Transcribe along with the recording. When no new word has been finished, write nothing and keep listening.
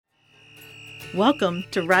Welcome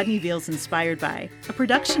to Rodney Veal's Inspired By, a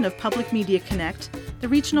production of Public Media Connect, the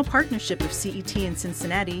regional partnership of CET in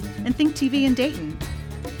Cincinnati and Think TV in Dayton.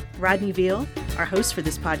 Rodney Veal, our host for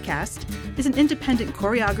this podcast, is an independent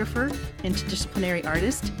choreographer, interdisciplinary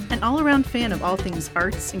artist, and all-around fan of all things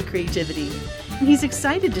arts and creativity, and he's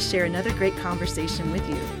excited to share another great conversation with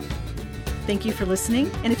you. Thank you for listening,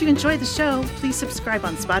 and if you enjoy the show, please subscribe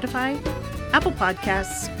on Spotify, Apple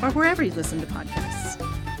Podcasts, or wherever you listen to podcasts.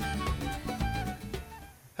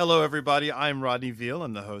 Hello, everybody. I'm Rodney Veal.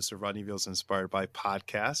 I'm the host of Rodney Veal's Inspired By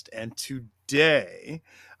podcast. And today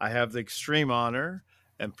I have the extreme honor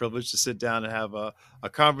and privilege to sit down and have a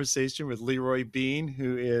conversation with Leroy Bean,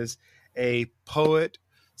 who is a poet,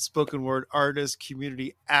 spoken word artist,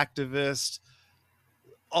 community activist,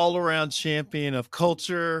 all-around champion of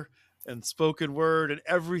culture and spoken word and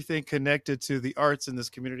everything connected to the arts in this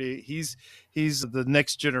community. He's the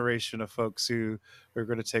next generation of folks who are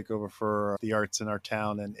going to take over for the arts in our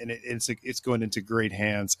town, and it's going into great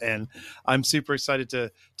hands. And I'm super excited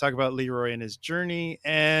to talk about Leroy and his journey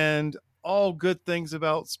and all good things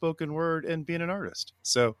about spoken word and being an artist.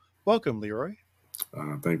 So welcome, Leroy.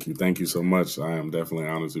 Thank you. Thank you so much. I am definitely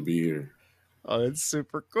honored to be here. Oh, it's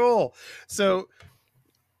super cool. So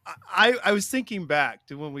I was thinking back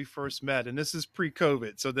to when we first met, and this is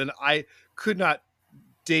pre-COVID. So then I could not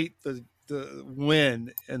date the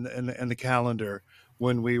when in the calendar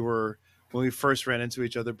when we first ran into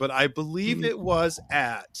each other. But I believe it was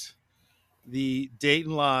at the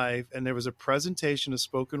Dayton Live, and there was a presentation of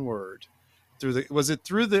spoken word through the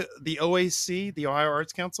OAC, the Ohio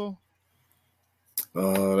Arts Council?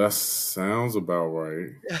 That sounds about right.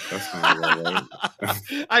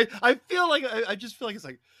 I feel like I just feel like it's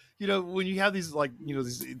like, you know, when you have these like, you know,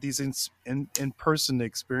 these in-person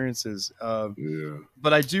experiences. Yeah.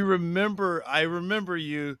 But I remember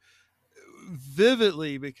you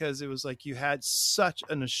vividly because it was like you had such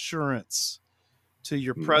an assurance to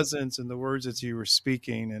your presence and the words that you were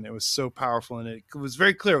speaking, and it was so powerful, and it was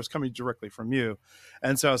very clear it was coming directly from you.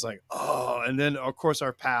 And so I was like, oh, and then of course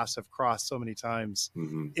our paths have crossed so many times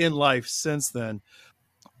in life since then.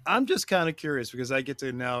 I'm just kind of curious because I get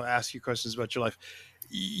to now ask you questions about your life.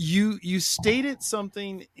 You stated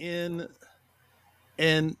something in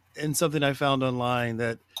something I found online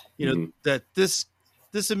that, you know, that this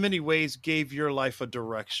in many ways gave your life a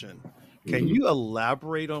direction. Can you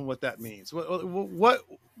elaborate on what that means? What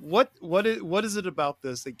is it about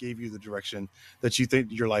this that gave you the direction that you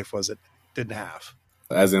think your life didn't have?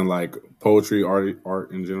 As in like poetry,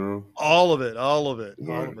 art in general? All of it,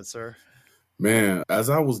 sir. Man,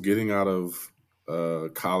 as I was getting out of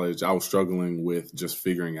college, I was struggling with just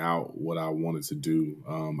figuring out what I wanted to do.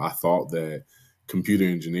 I thought that computer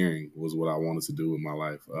engineering was what I wanted to do in my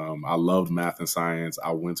life. I loved math and science.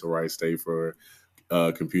 I went to Wright State for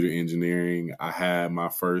computer engineering. I had my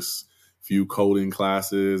first few coding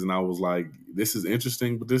classes, and I was like, this is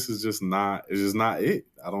interesting, but this is just not it.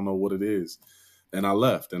 I don't know what it is. And I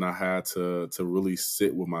left, and I had to really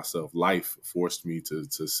sit with myself. Life forced me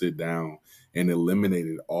to sit down and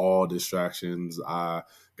eliminated all distractions. I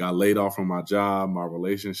got laid off from my job. My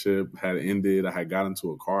relationship had ended. I had got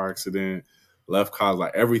into a car accident, left college.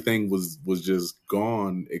 Like everything was just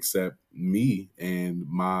gone except me and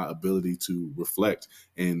my ability to reflect.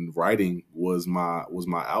 And writing was my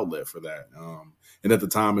outlet for that. And at the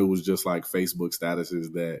time, it was just like Facebook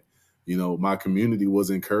statuses that, you know, my community was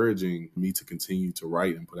encouraging me to continue to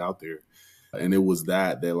write and put out there. And it was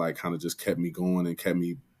that like kind of just kept me going and kept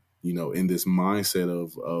me, you know, in this mindset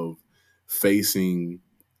of facing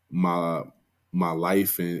my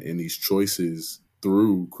life and these choices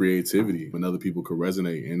through creativity when other people could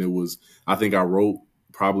resonate. And it was, I think I wrote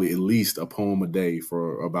probably at least a poem a day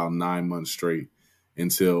for about 9 months straight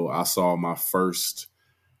until I saw my first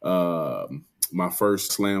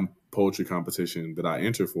slam poetry competition that I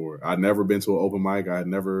entered for. I'd never been to an open mic. I had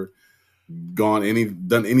never done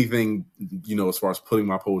anything, you know, as far as putting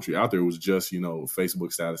my poetry out there. It was just, you know,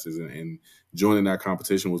 Facebook statuses, and joining that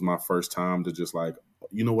competition was my first time to just like,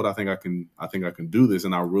 you know what, I think I can do this.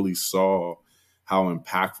 And I really saw how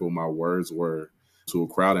impactful my words were to a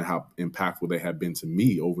crowd and how impactful they had been to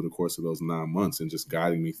me over the course of those 9 months, and just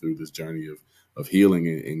guiding me through this journey of healing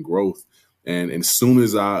and growth. And as soon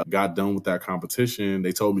as I got done with that competition,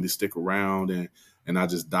 they told me to stick around, and I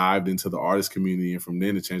just dived into the artist community. And from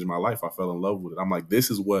then, it changed my life. I fell in love with it. I'm like, this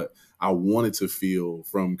is what I wanted to feel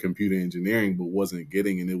from computer engineering, but wasn't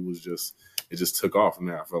getting. And it just took off from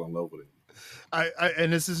there. I fell in love with it.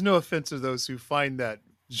 And this is no offense to those who find that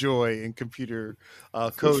joy in computer For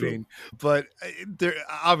sure. coding, but there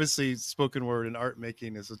obviously spoken word and art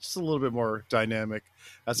making is just a little bit more dynamic.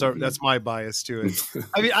 That's my bias to it.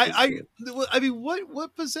 I mean, For sure. I mean,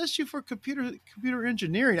 what possessed you for computer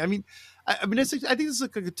engineering? I mean, I mean, I think this is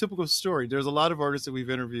like a typical story. There's a lot of artists that we've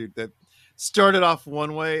interviewed that started off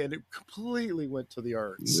one way and it completely went to the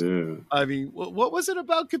arts. Yeah. I mean, what was it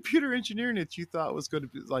about computer engineering that you thought was going to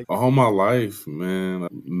be like? All my life, man,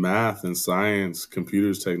 math and science,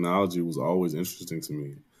 computers, technology was always interesting to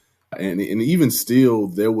me. And even still,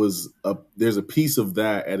 there's a piece of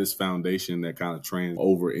that at its foundation that kind of trans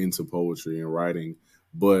over into poetry and writing.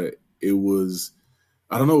 But it was,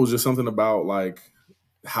 I don't know, it was just something about like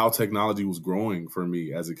how technology was growing for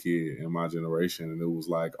me as a kid in my generation. And it was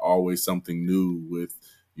like always something new with,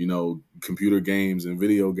 computer games and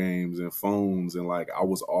video games and phones. And like, I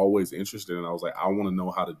was always interested, and I was like, I want to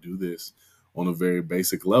know how to do this on a very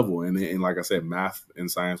basic level. And like I said, math and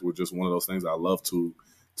science were just one of those things I love to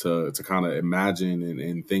kind of imagine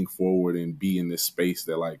and think forward and be in this space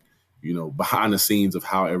that, like, behind the scenes of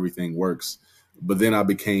how everything works. But then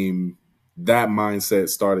that mindset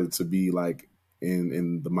started to be like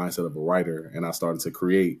in the mindset of a writer, and I started to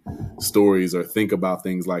create stories or think about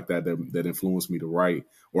things like that influenced me to write,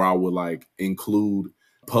 or I would like include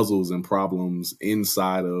puzzles and problems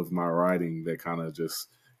inside of my writing that kind of just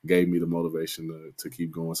gave me the motivation to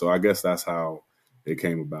keep going. So I guess that's how it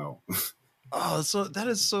came about. Oh,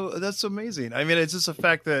 that's amazing. I mean, it's just a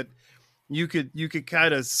fact that you could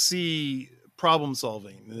kind of see problem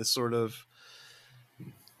solving in this sort of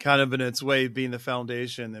kind of in its way being the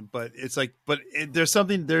foundation, but it's like, there's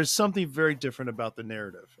something very different about the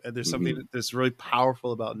narrative, and there's something that's really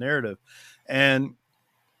powerful about narrative. And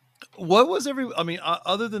what was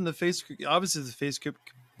other than obviously the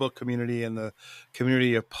Facebook community and the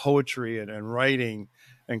community of poetry and writing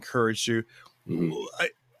encouraged you.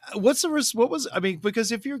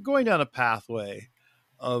 Because if you're going down a pathway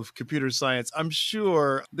of computer science, I'm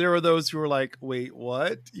sure there are those who are like, wait,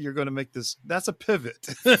 what? You're going to make this? That's a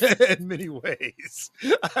pivot in many ways.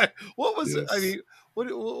 What was it? I mean, what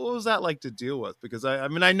was that like to deal with? Because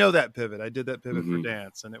I know that pivot. I did that pivot for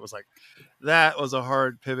dance, and it was like, that was a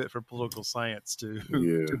hard pivot for political science to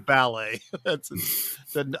ballet.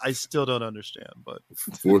 That I still don't understand, but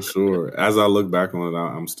for sure. As I look back on it,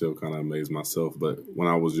 I'm still kind of amazed myself. But when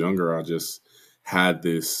I was younger, I just had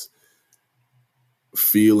this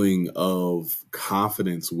feeling of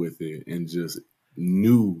confidence with it and just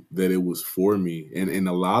knew that it was for me. And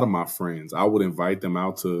a lot of my friends, I would invite them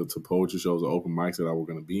out to poetry shows or open mics that I were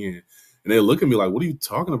going to be in. And they look at me like, what are you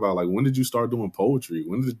talking about? Like, when did you start doing poetry?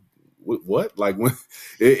 What? Like, when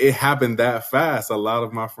it happened that fast, a lot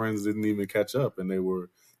of my friends didn't even catch up, and they were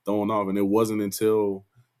thrown off. And it wasn't until,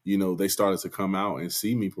 they started to come out and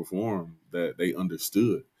see me perform that they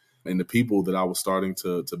understood. And the people that I was starting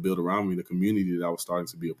to build around me, the community that I was starting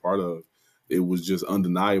to be a part of, it was just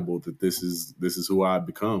undeniable that this is who I've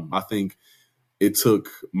become. I think it took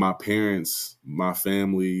my parents, my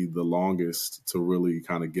family, the longest to really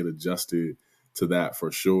kind of get adjusted to that,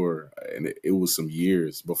 for sure. And it was some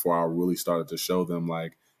years before I really started to show them,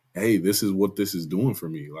 like, hey, this is what this is doing for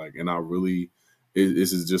me. Like, and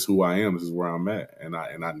this is just who I am. This is where I'm at. And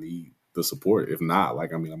I need the support. If not,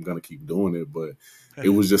 like, I'm going to keep doing it. But it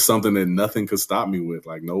was just something that nothing could stop me with.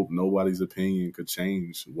 Like, nobody's opinion could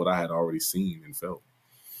change what I had already seen and felt.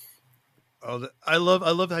 Oh, I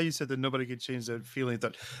love how you said that nobody could change that feeling,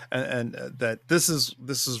 that and that this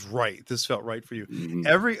is right. This felt right for you.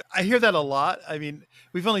 I hear that a lot. I mean,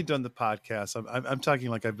 we've only done the podcast. I'm talking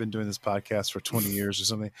like I've been doing this podcast for 20 years or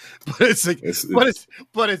something. But it's like,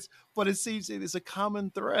 but it seems it's a common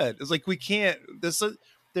thread. It's like we can't.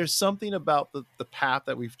 There's something about the path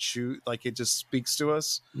that we've choose, like it just speaks to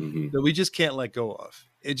us that we just can't let go of.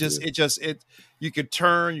 You could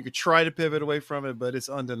turn, you could try to pivot away from it, but it's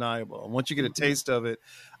undeniable. And once you get a taste of it,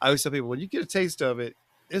 I always tell people, when you get a taste of it,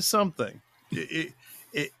 it's something. It's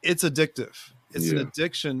addictive. It's an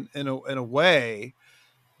addiction in a way,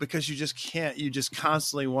 because you just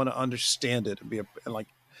constantly want to understand it and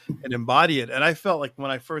embody it. And I felt like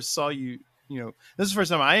when I first saw you, this is the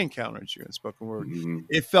first time I encountered you in spoken word.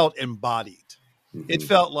 It felt embodied. It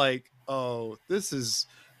felt like, oh,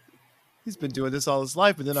 he's been doing this all his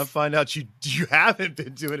life, and then I find out you haven't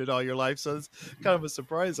been doing it all your life. So it's kind of a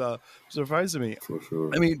surprise to me. For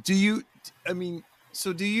sure. I mean,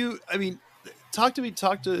 talk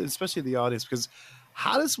to especially the audience, because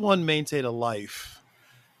how does one maintain a life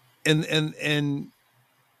in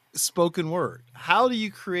spoken word? How do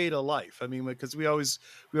you create a life? I mean, because we always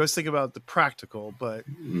think about the practical, but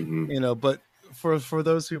but for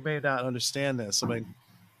those who may not understand this, I mean,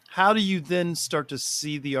 how do you then start to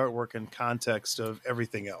see the artwork in context of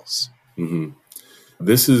everything else? Hmm.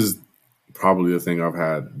 This is probably the thing I've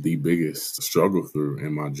had the biggest struggle through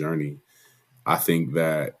in my journey. I think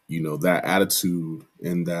that, that attitude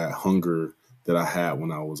and that hunger that I had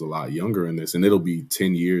when I was a lot younger in this, and it'll be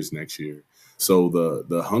 10 years next year. So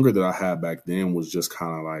the hunger that I had back then was just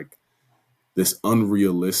kind of like this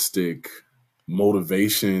unrealistic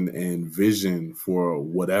motivation and vision for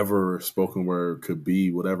whatever spoken word could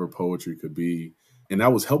be, whatever poetry could be. And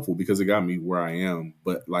that was helpful because it got me where I am.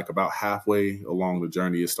 But like about halfway along the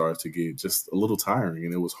journey, it started to get just a little tiring.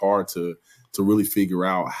 And it was hard to really figure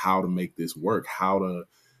out how to make this work, how to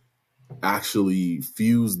actually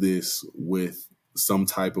fuse this with some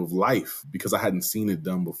type of life, because I hadn't seen it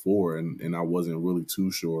done before. And I wasn't really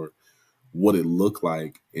too sure what it looked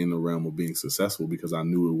like in the realm of being successful, because I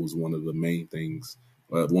knew it was one of the main things,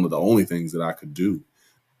 one of the only things that I could do.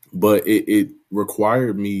 But it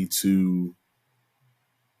required me to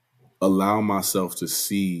allow myself to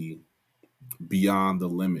see beyond the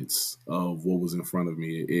limits of what was in front of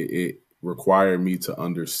me. It required me to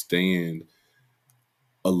understand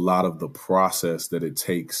a lot of the process that it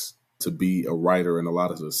takes to be a writer and a lot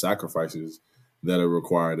of the sacrifices that are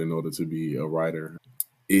required in order to be a writer.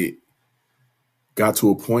 It got to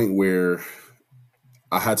a point where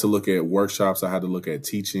I had to look at workshops, I had to look at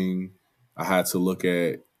teaching, I had to look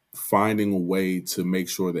at finding a way to make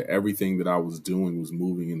sure that everything that I was doing was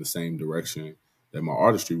moving in the same direction that my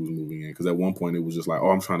artistry was moving in. Because at one point it was just like, oh,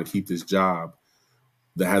 I'm trying to keep this job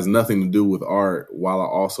that has nothing to do with art while I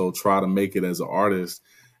also try to make it as an artist.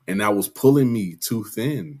 And that was pulling me too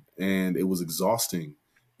thin, and it was exhausting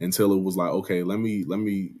until it was like, okay, let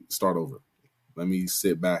me start over. Let me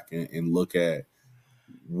sit back and look at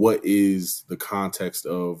what is the context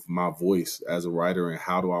of my voice as a writer, and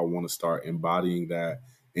how do I want to start embodying that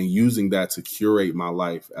and using that to curate my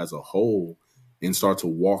life as a whole and start to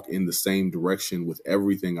walk in the same direction with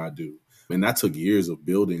everything I do. And that took years of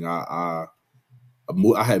building. I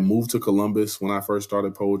had moved to Columbus when I first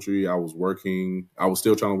started poetry. I was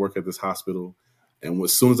still trying to work at this hospital. And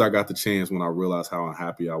as soon as I got the chance, when I realized how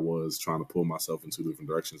unhappy I was trying to pull myself in two different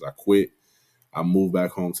directions, I quit. I moved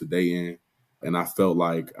back home to Dayton, and I felt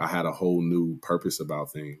like I had a whole new purpose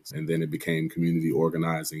about things. And then it became community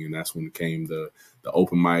organizing, and that's when it came the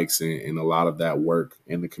open mics and a lot of that work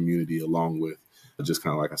in the community, along with just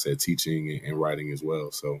kind of, like I said, teaching and writing as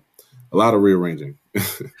well. So a lot of rearranging.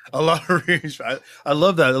 A lot of rearrangement. I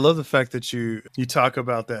love that. I love the fact that you talk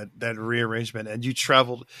about that rearrangement, and you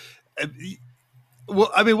traveled.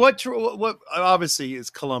 Well, I mean, what obviously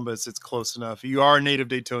is Columbus. It's close enough. You are a native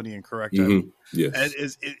Daytonian, correct? Mm-hmm. Yes. And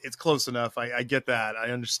it's close enough. I get that.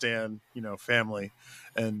 I understand, family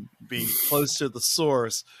and being close to the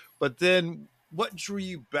source. But then what drew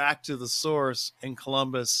you back to the source in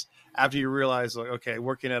Columbus after you realized, like, okay,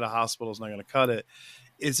 working at a hospital is not going to cut it?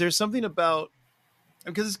 Is there something about,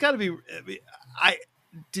 because it's got to be,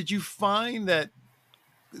 did you find that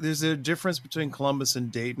there's a difference between Columbus and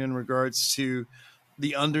Dayton in regards to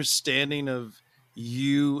the understanding of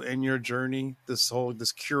you and your journey, this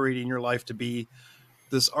curating your life to be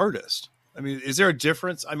this artist? I mean, is there a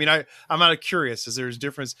difference? I mean, I'm kind of curious. Is there a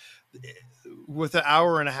difference with an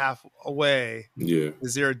hour and a half away? Yeah.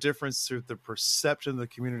 Is there a difference through the perception of the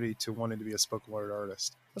community to wanting to be a spoken word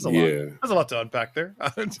artist? That's a lot. That's a lot to unpack there.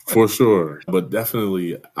 For sure. But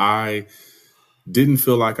definitely, I didn't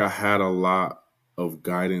feel like I had a lot of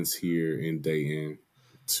guidance here in Dayton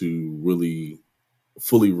to really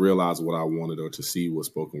fully realize what I wanted, or to see what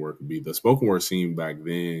spoken word could be. The spoken word scene back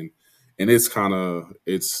then, and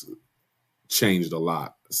it's changed a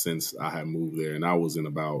lot since I had moved there, and I was in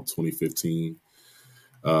about 2015.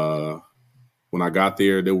 When I got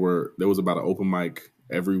there, there was about an open mic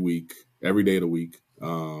every week, every day of the week.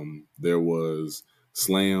 There was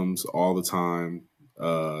slams all the time.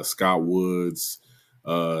 Scott Woods,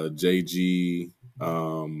 JG,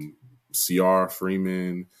 CR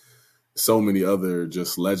Freeman, so many other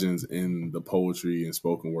just legends in the poetry and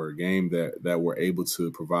spoken word game that were able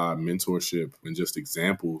to provide mentorship and just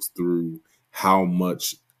examples through how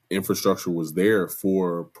much infrastructure was there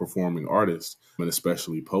for performing artists, and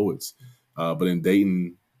especially poets. But in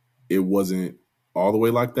Dayton, it wasn't all the way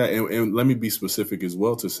like that. And let me be specific as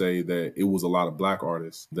well to say that it was a lot of Black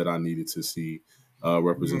artists that I needed to see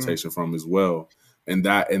representation from as well. And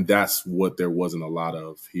that's what there wasn't a lot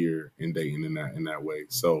of here in Dayton in that way.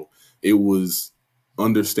 So it was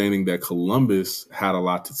understanding that Columbus had a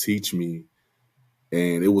lot to teach me,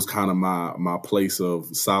 and it was kind of my place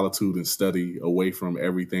of solitude and study, away from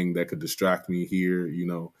everything that could distract me here,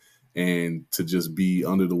 and to just be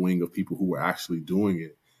under the wing of people who were actually doing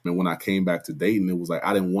it. And when I came back to Dayton, it was like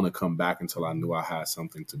I didn't want to come back until I knew I had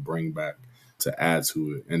something to bring back to add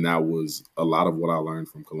to it. And that was a lot of what I learned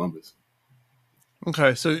from Columbus.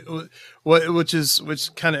 Okay, so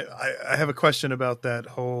which kind of I have a question about that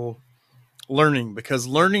whole learning, because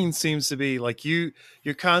learning seems to be like you're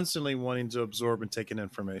constantly wanting to absorb and take in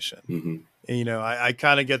information. Mm-hmm. And, I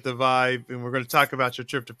kind of get the vibe, and we're going to talk about your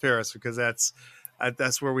trip to Paris because that's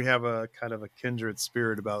where we have a kind of a kindred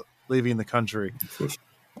spirit about leaving the country. For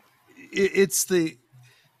sure.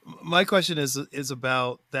 My question is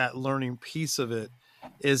about that learning piece of it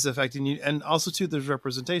is affecting you, and also too there's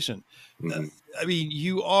representation. Mm-hmm. I mean,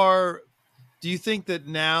 do you think that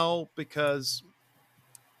now, because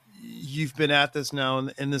you've been at this now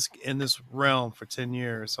in this realm for 10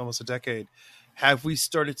 years, almost a decade, have we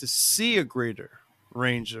started to see a greater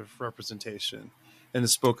range of representation in the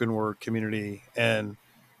spoken word community and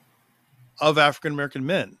of African American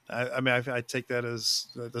men? I take that as,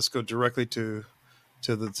 let's go directly to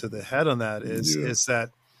the head on that, is that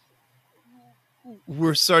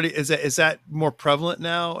we're starting, is that more prevalent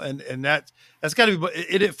now, and that's got to be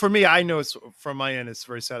it for me. I know it's from my end, it's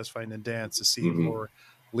very satisfying in dance to see Mm-hmm. more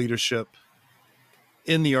leadership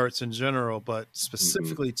in the arts in general, but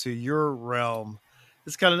specifically Mm-hmm. to your realm,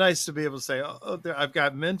 it's kind of nice to be able to say, I've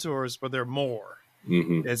got mentors, but they're more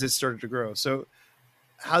Mm-hmm. as it started to grow. So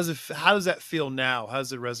how does that feel now? How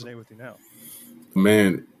does it resonate with you now?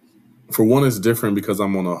 Man, for one, it's different because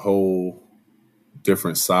I'm on a whole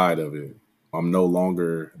different side of it. I'm no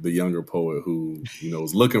longer the younger poet who,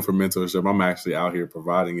 is looking for mentorship. I'm actually out here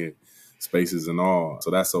providing it, spaces and all.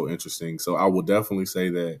 So that's so interesting. So I will definitely say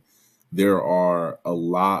that there are a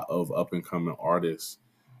lot of up and coming artists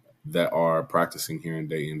that are practicing here in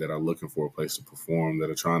Dayton, that are looking for a place to perform,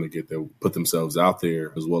 that are trying to put themselves out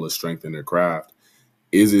there as well as strengthen their craft.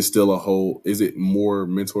 Is it still is it more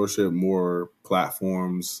mentorship, more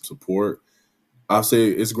platforms, support? I'll say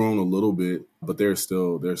it's grown a little bit, but there's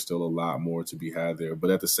still a lot more to be had there.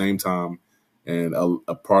 But at the same time, and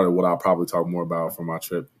a part of what I'll probably talk more about from my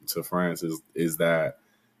trip to France is that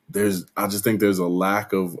I just think there's a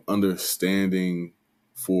lack of understanding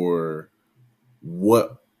for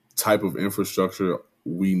what type of infrastructure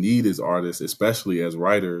we need as artists, especially as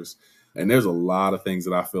writers. And there's a lot of things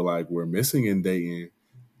that I feel like we're missing in Dayton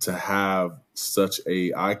to have such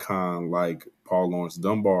a icon like Paul Laurence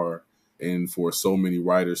Dunbar. And for so many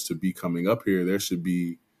writers to be coming up here, there should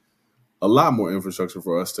be a lot more infrastructure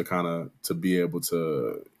for us to be able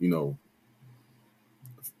to,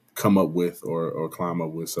 come up with or climb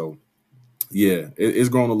up with. So yeah, it's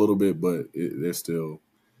grown a little bit, but there's still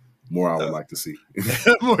more I would like to see.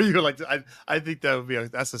 More you would like to. I think that would be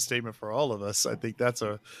that's a statement for all of us. I think that's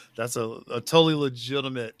a totally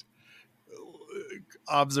legitimate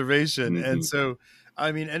observation. Mm-hmm. And so,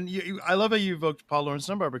 I mean, and I love how you evoked Paul Laurence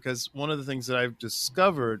Dunbar, because one of the things that I've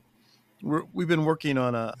discovered, we've been working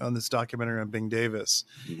on this documentary on Bing Davis,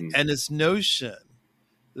 Mm-hmm. and this notion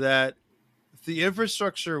that the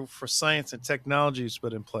infrastructure for science and technology is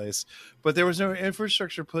put in place, but there was no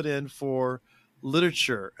infrastructure put in for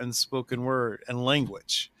literature and spoken word and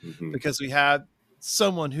language, Mm-hmm. because we had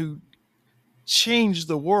someone who changed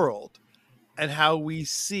the world and how we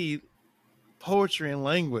see poetry and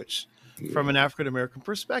language from an African American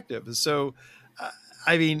perspective. And so,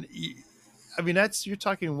 I mean, that's, you're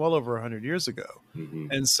talking well over 100 years ago.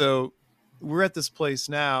 Mm-hmm. And so we're at this place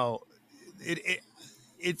now.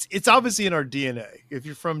 It's obviously in our DNA. If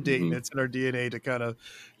you're from Dayton, Mm-hmm. it's in our DNA to kind of,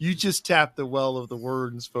 you just tap the well of the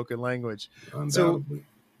word and spoken language. Undoubtedly.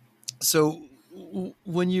 So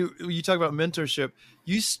when you talk about mentorship,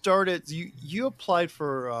 you applied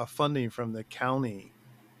for funding from the county,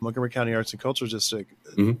 Montgomery County Arts and Cultural District,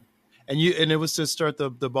 Mm-hmm. and it was to start the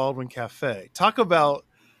Baldwin Cafe. Talk about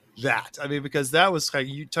that. I mean, because that was like,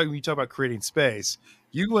 you talk about creating space.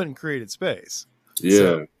 You went and created space. Yeah.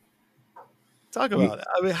 So, talk about it.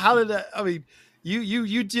 I mean, how did that? I mean,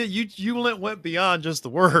 you went beyond just the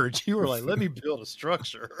words. You were like, let me build a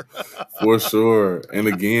structure. For sure. And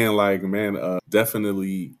again, like, man,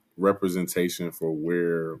 definitely representation for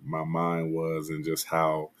where my mind was and just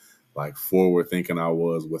how like forward thinking I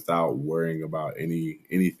was without worrying about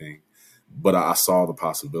anything. But I saw the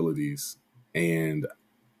possibilities, and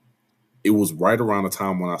it was right around the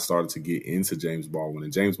time when I started to get into James Baldwin,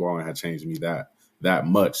 and James Baldwin had changed me that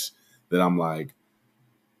much that I'm like,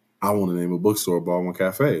 I want to name a bookstore Baldwin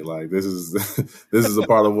Cafe. Like, this is this is a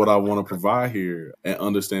part of what I want to provide here, and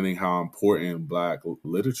understanding how important Black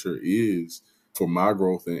literature is for my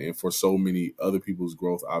growth and for so many other people's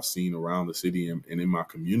growth I've seen around the city and in my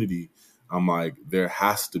community. I'm like, there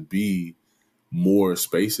has to be more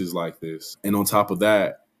spaces like this. And on top of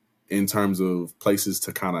that, in terms of places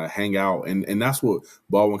to kind of hang out. And that's what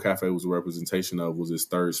Baldwin Cafe was a representation of, was this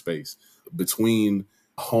third space between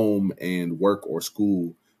home and work or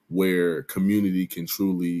school, where community can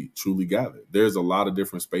truly gather. There's a lot of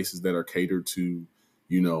different spaces that are catered to,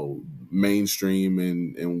 mainstream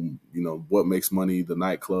and what makes money, the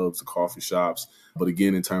nightclubs, the coffee shops. But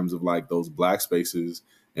again, in terms of like those Black spaces,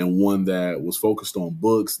 and one that was focused on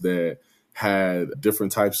books, that had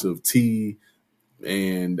different types of tea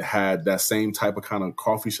and had that same type of kind of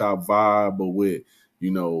coffee shop vibe, but with,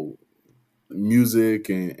 music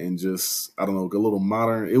and just, I don't know, a little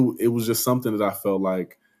modern. It was just something that I felt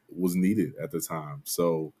like was needed at the time.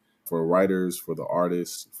 So for writers, for the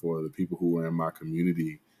artists, for the people who were in my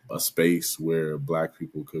community, a space where Black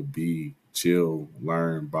people could be, chill,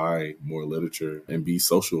 learn, buy more literature, and be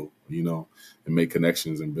social, and make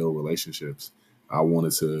connections and build relationships. I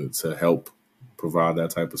wanted to help provide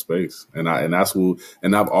that type of space. And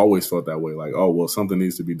I've always felt that way. Like, oh, well, something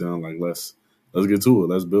needs to be done. Like, let's get to it.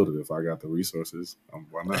 Let's build it. If I got the resources,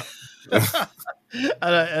 why not?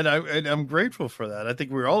 and I'm grateful for that. I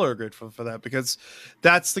think we all are grateful for that, because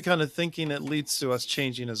that's the kind of thinking that leads to us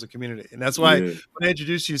changing as a community. And that's why when I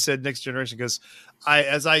introduced you, said next generation, because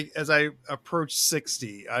as I approach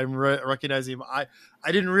 60, I'm recognizing I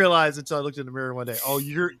didn't realize until I looked in the mirror one day, oh,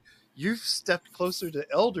 you've stepped closer to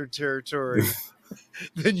elder territory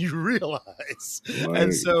than you realize. Right.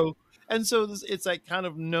 And so it's like kind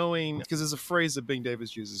of knowing, because there's a phrase that Bing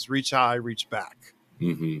Davis uses: reach high, reach back.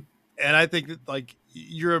 Mm-hmm. And I think that, like,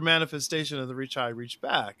 you're a manifestation of the reach high, reach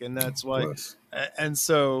back. And that's why. And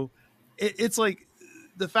so it's like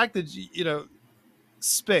the fact that,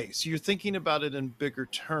 space, you're thinking about it in bigger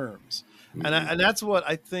terms. Mm-hmm. And that's what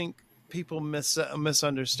I think people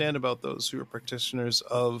misunderstand about those who are practitioners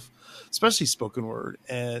of, especially spoken word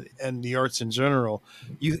and the arts in general.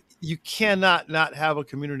 You cannot not have a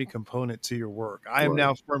community component to your work. I am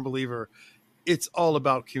now a firm believer it's all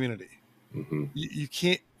about community. Mm-hmm. You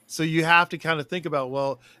can't. So you have to kind of think about,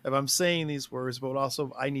 well, if I'm saying these words, but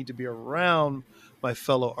also I need to be around my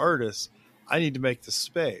fellow artists, I need to make the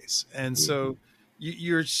space. And so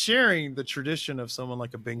you're sharing the tradition of someone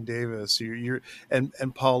like a Bing Davis, and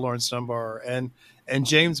Paul Laurence Dunbar and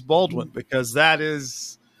James Baldwin, because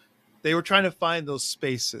they were trying to find those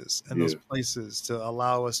spaces and those places to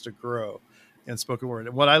allow us to grow in spoken word.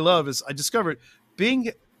 And what I love is I discovered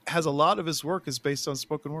Bing has a lot of his work is based on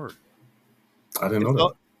spoken word. I didn't know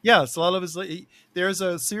that. Yeah, it's a lot of his. There's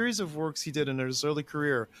a series of works he did in his early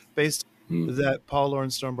career based that Paul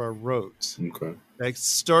Laurence Dunbar wrote. Okay, that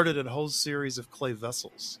started a whole series of clay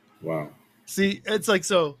vessels. Wow. See, it's like,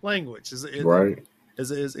 so language is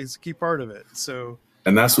a key part of it. So,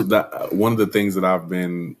 and that's one of the things that I've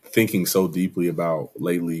been thinking so deeply about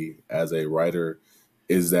lately as a writer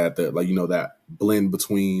is that that blend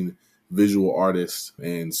between visual artists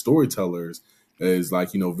and storytellers. Is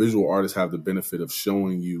like, visual artists have the benefit of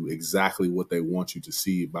showing you exactly what they want you to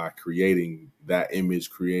see by creating that image,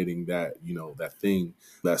 creating that, that thing,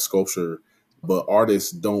 that sculpture. But artists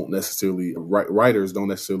don't necessarily, writers don't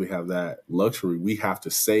necessarily have that luxury. We have to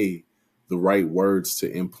say the right words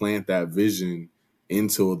to implant that vision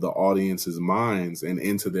into the audience's minds and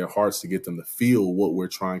into their hearts to get them to feel what we're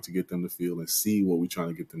trying to get them to feel and see what we're trying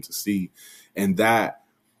to get them to see. And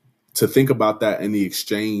to think about that in the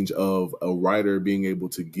exchange of a writer being able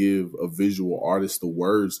to give a visual artist the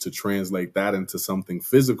words to translate that into something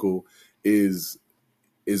physical is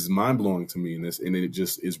mind-blowing to me. And it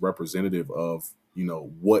just is representative of,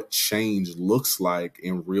 what change looks like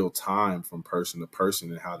in real time from person to person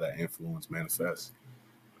and how that influence manifests.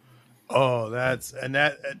 Oh,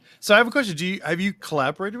 so I have a question. Have you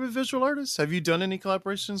collaborated with visual artists? Have you done any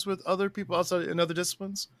collaborations with other people outside in other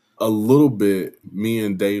disciplines? A little bit. Me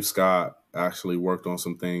and Dave Scott actually worked on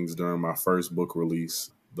some things during my first book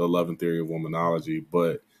release, The Love and Theory of Womanology,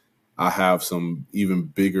 but I have some even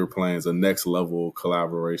bigger plans, a next level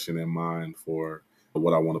collaboration in mind for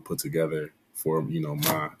what I want to put together for,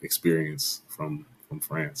 my experience from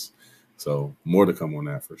France. So more to come on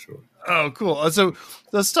that for sure. Oh, cool. So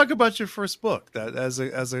let's talk about your first book, that as a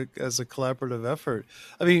collaborative effort.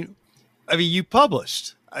 I mean, you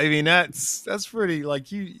published. I mean, that's pretty, like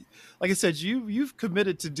I said, you've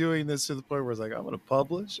committed to doing this to the point where it's like, I'm going to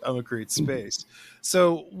publish, I'm going to create space. Mm-hmm.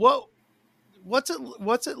 So what's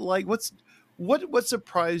it like? What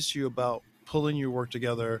surprised you about pulling your work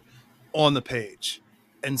together on the page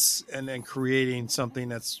and then creating something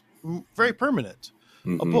that's very permanent,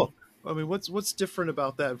 a book? I mean, what's different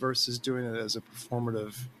about that versus doing it as a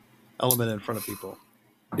performative element in front of people?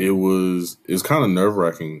 It's kind of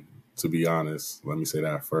nerve-wracking, to be honest. Let me say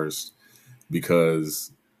that first,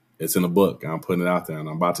 because It's in a book. I'm putting it out there and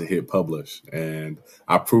I'm about to hit publish. And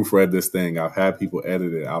I proofread this thing. I've had people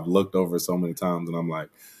edit it. I've looked over it so many times and I'm like,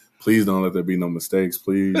 please don't let there be no mistakes.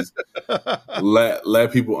 Please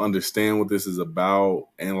let people understand what this is about.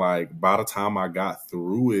 And like by the time I got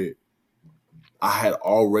through it, I had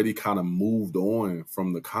already kind of moved on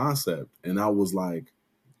from the concept. And I was like,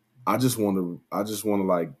 I just want to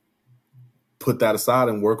like put that aside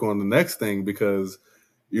and work on the next thing because,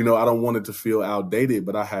 you know, I don't want it to feel outdated,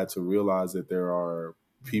 but I had to realize that there are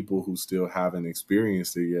people who still haven't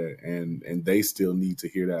experienced it yet. And they still need to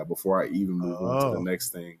hear that before I even move on to the next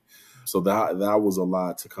thing. So that was a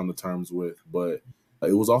lot to come to terms with, but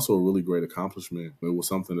it was also a really great accomplishment. It was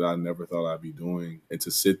something that I never thought I'd be doing, and to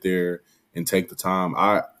sit there and take the time.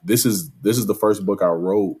 This is the first book I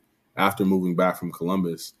wrote after moving back from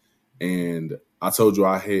Columbus. And I told you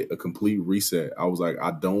I hit a complete reset. I was like, I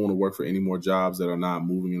don't want to work for any more jobs that are not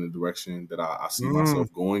moving in the direction that I see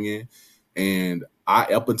myself going in. And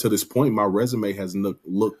up until this point, my resume has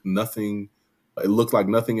looked nothing. It looked like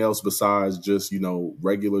nothing else besides just, you know,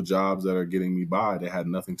 regular jobs that are getting me by. That had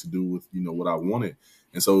nothing to do with, you know, what I wanted.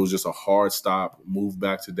 And so it was just a hard stop, moved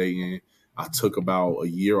back to Dayton. I took about a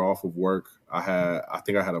year off of work. I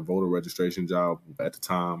think I had a voter registration job at the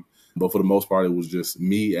time. But for the most part, it was just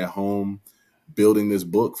me at home building this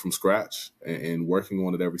book from scratch and working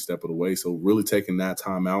on it every step of the way. So really taking that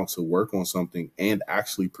time out to work on something and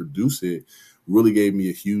actually produce it really gave me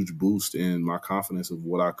a huge boost in my confidence of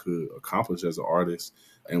what I could accomplish as an artist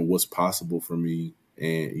and what's possible for me.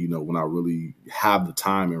 And, you know, when I really have the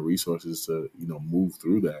time and resources to, you know, move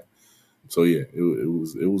through that. So, yeah, it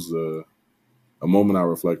was a moment I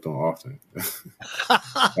reflect on often.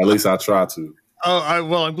 At least I try to. Oh,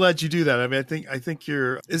 well, I'm glad you do that. I mean, I think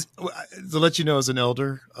to let you know as an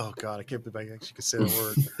elder. Oh God, I can't believe I actually could say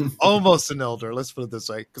the word. Almost an elder. Let's put it this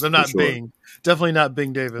way, because I'm not Bing, definitely not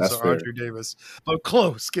Bing Davis. That's or fair. Audrey Davis, but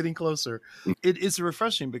close, getting closer. It is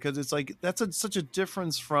refreshing because it's like that's such a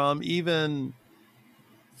difference from even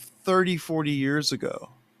 30, 40 years ago,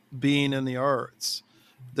 being in the arts,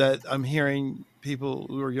 that I'm hearing people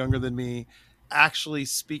who are younger than me actually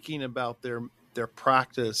speaking about their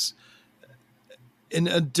practice in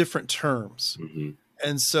different terms. Mm-hmm.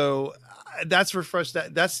 And so that's refreshed.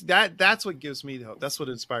 That's what gives me the hope. That's what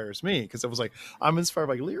inspires me. Cause I was like, I'm inspired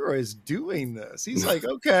by Leroy is doing this. He's like,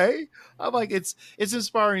 okay. I'm like, it's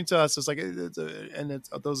inspiring to us. It's like, it's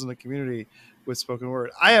those in the community with spoken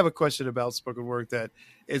word. I have a question about spoken word that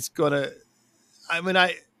it's gonna, I mean,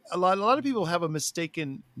 a lot of people have a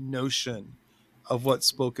mistaken notion of what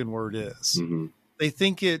spoken word is. Mm-hmm. They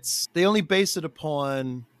think they only base it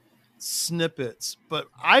upon snippets, but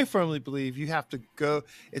I firmly believe you have to go.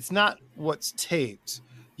 It's not what's taped.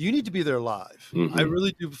 You need to be there live. Mm-hmm. I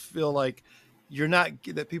really do feel like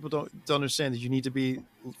that people don't understand that you need to be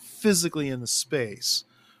physically in the space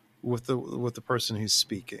with the person who's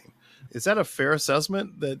speaking. Is that a fair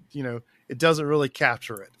assessment that, you know, it doesn't really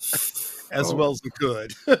capture it as well as it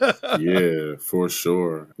could? Yeah, for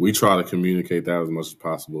sure. We try to communicate that as much as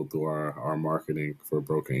possible through our marketing for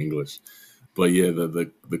Broken English. But yeah,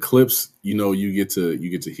 the clips, you know, you get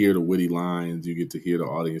to hear the witty lines, you get to hear the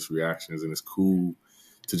audience reactions, and it's cool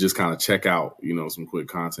to just kind of check out, you know, some quick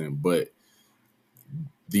content. But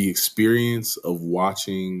the experience of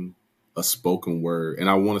watching a spoken word, and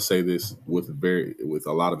I want to say this with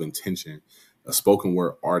a lot of intention, a spoken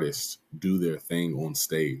word artist do their thing on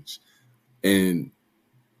stage. And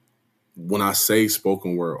when I say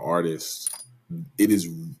spoken word artists, it is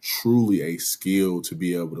truly a skill to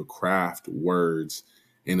be able to craft words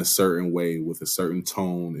in a certain way with a certain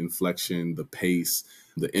tone, inflection, the pace,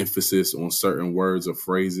 the emphasis on certain words or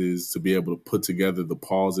phrases, to be able to put together the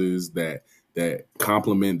pauses that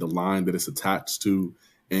complement the line that it's attached to,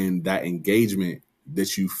 and that engagement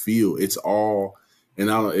that you feel. It's all, and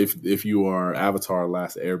I don't know if you are Avatar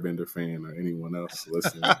Last Airbender fan or anyone else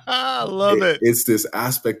listening. I love it. It's this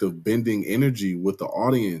aspect of bending energy with the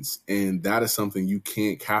audience. And that is something you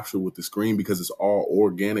can't capture with the screen because it's all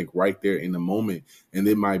organic right there in the moment. And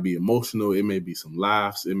it might be emotional. It may be some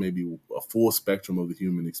laughs. It may be a full spectrum of the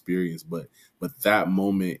human experience. But that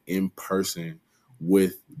moment in person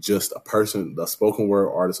with just a spoken word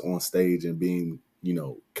artist on stage and being, you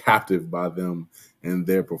know, captive by them and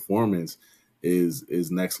their performance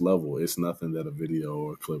is next level. It's nothing that a video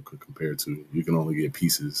or a clip could compare to. You can only get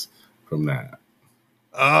pieces from that.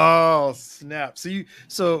 Oh, snap.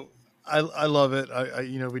 So I love it. I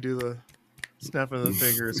you know, we do the snap of the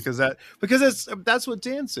fingers because that's what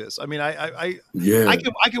dance is. I mean, I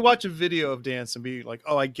can watch a video of dance and be like,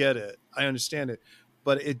 oh, I get it. I understand it.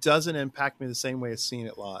 But it doesn't impact me the same way as seeing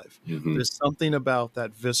it live. Mm-hmm. There's something about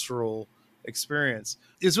that visceral experience.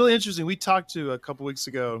 It's really interesting. We talked to a couple weeks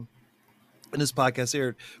ago, and this podcast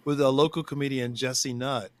aired, with a local comedian, Jesse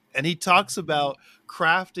Nutt, and he talks about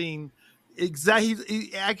crafting. Exactly,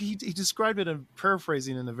 he described it in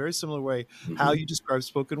paraphrasing in a very similar way. How you describe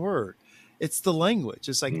spoken word. It's the language.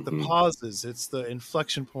 It's like the pauses. It's the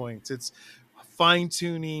inflection points. It's fine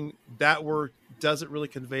tuning. That word doesn't really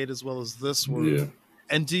convey it as well as this word. Yeah.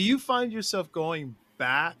 And do you find yourself going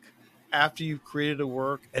back after you've created a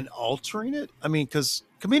work and altering it? I mean, because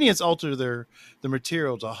comedians alter the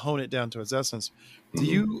material to hone it down to its essence. Do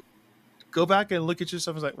you go back and look at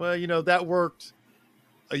yourself and say, well, that worked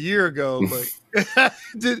a year ago, but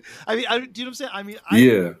do you know what I'm saying? I mean,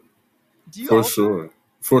 yeah, do you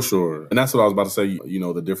for sure. And that's what I was about to say.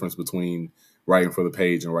 The difference between writing for the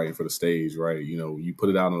page and writing for the stage, right? You put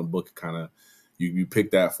it out in a book, kind of, you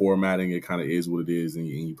pick that formatting, it kind of is what it is, and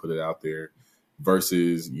you put it out there.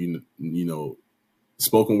 Versus,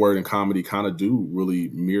 spoken word and comedy kind of do really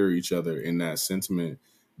mirror each other in that sentiment,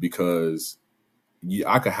 because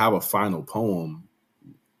I could have a final poem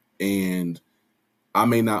and I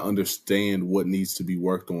may not understand what needs to be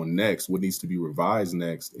worked on next, what needs to be revised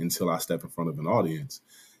next, until I step in front of an audience.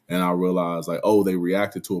 And I realize, like, oh, they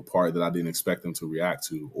reacted to a part that I didn't expect them to react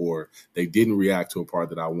to, or they didn't react to a part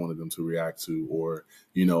that I wanted them to react to, or,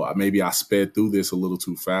 maybe I sped through this a little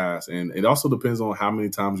too fast. And it also depends on how many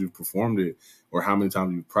times you've performed it or how many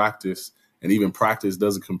times you've practiced. And even practice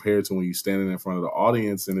doesn't compare to when you're standing in front of the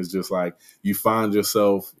audience. And it's just like you find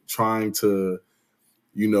yourself trying to,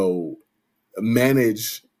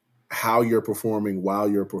 manage how you're performing while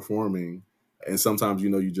you're performing. And sometimes,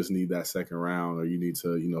 you just need that second round, or you need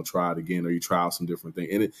to, try it again, or you try out some different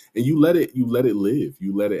thing. And you let it live.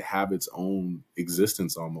 You let it have its own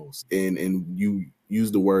existence almost. And you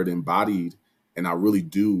use the word embodied. And I really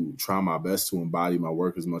do try my best to embody my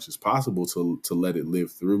work as much as possible to let it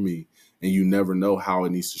live through me. And you never know how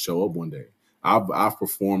it needs to show up one day. I've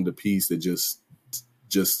performed a piece that just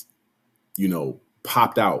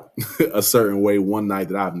popped out a certain way one night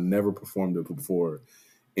that I've never performed it before.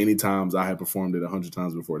 Any times I had performed it 100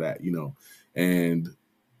 times before that, and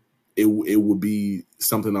it would be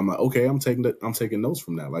something I'm like, okay, I'm taking notes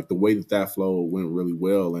from that. Like the way that flow went really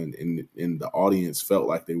well, and the audience felt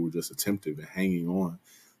like they were just attentive and hanging on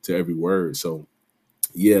to every word. So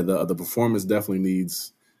yeah, the performance definitely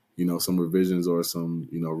needs, some revisions or some,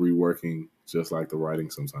 reworking, just like the writing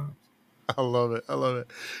sometimes. I love it.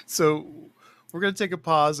 So we're going to take a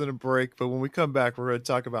pause and a break, but when we come back, we're going to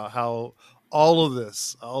talk about how all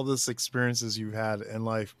this experiences you had in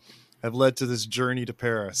life have led to this journey to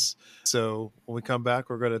Paris. So when we come back,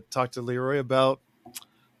 we're going to talk to Leroy about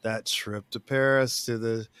that trip to Paris, to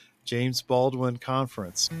the James Baldwin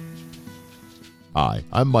conference. Hi,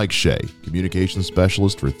 I'm Mike Shea, communications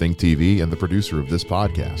specialist for Think TV and the producer of this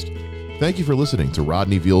podcast. Thank you for listening to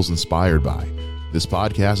Rodney Veal's Inspired By. This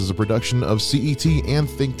podcast is a production of CET and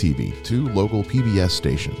Think TV, two local PBS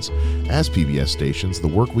stations. As PBS stations, the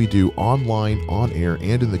work we do online, on air,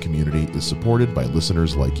 and in the community is supported by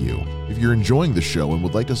listeners like you. If you're enjoying the show and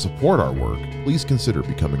would like to support our work, please consider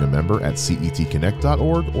becoming a member at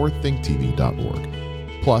cetconnect.org or thinktv.org.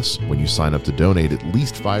 Plus, when you sign up to donate at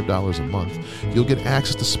least $5 a month, you'll get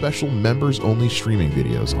access to special members-only streaming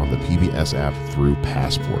videos on the PBS app through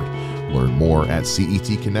Passport. Learn more at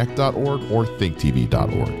cetconnect.org or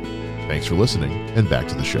thinktv.org. Thanks for listening, and back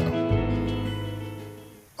to the show.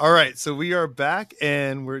 All right, so we are back,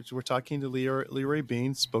 and we're talking to Leroy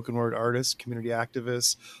Bean, spoken word artist, community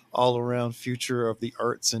activist, all around future of the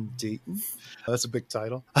arts in Dayton. That's a big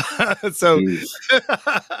title. So,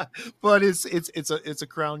 but it's a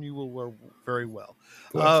crown you will wear very well.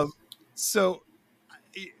 So,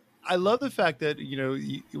 I love the fact that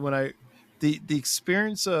the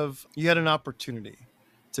experience of, you had an opportunity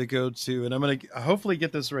to go to, and I'm going to hopefully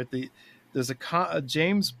get this right. There's a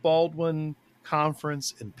James Baldwin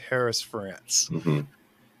conference in Paris, France. Mm-hmm.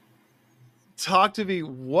 Talk to me.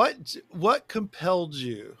 What compelled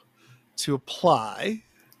you to apply,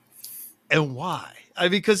 and why?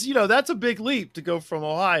 Because that's a big leap to go from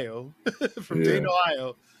Ohio, Dayton,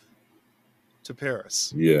 Ohio, to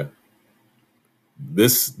Paris. Yeah,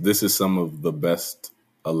 this is some of the best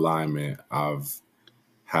alignment I've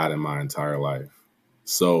had in my entire life.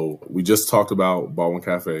 So we just talked about Baldwin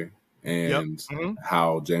Cafe and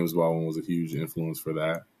how James Baldwin was a huge influence for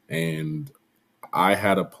that. And I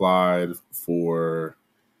had applied for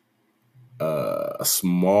it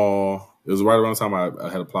was right around the time I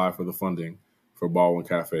had applied for the funding for Baldwin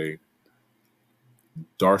Cafe.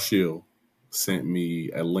 Darshil sent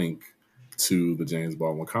me a link to the James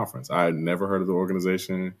Baldwin conference. I had never heard of the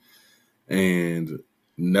organization and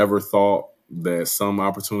never thought that some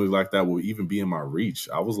opportunity like that will even be in my reach.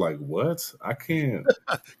 I was like, what? I can't.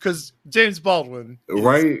 Because James Baldwin is,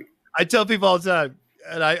 Right? I tell people all the time,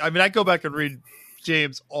 and I mean, I go back and read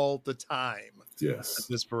James all the time. Yes.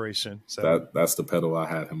 Inspiration. So that's the pedal I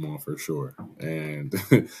had him on for sure. And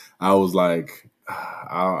I was like,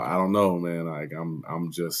 I don't know, man. Like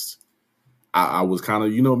I'm just, I was kind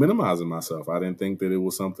of, minimizing myself. I didn't think that it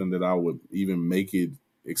was something that I would even make it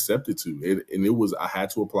accepted to. I had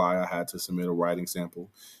to apply. I had to submit a writing sample.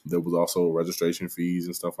 There was also registration fees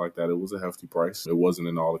and stuff like that. It was a hefty price. It wasn't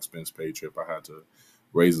an all expense paid trip. I had to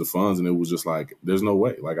raise the funds, and it was just like, there's no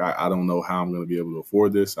way. Like, I don't know how I'm going to be able to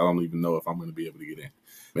afford this. I don't even know if I'm going to be able to get in.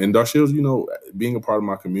 And Darshill's, being a part of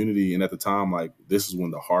my community, and at the time, like, this is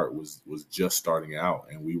when the Heart was just starting out,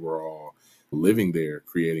 and we were all living there,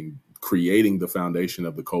 creating the foundation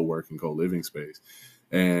of the co-working, co-living space.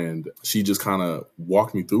 And she just kind of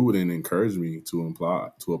walked me through it and encouraged me to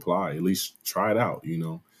apply, at least try it out,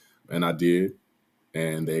 And I did,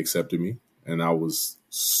 and they accepted me, and I was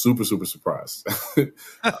super, super surprised.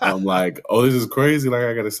 I'm like, oh, this is crazy. Like,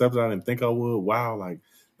 I got accepted. I didn't think I would. Wow. Like,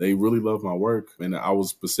 they really love my work. And I was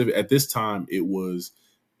specific. At this time, it was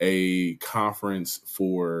a conference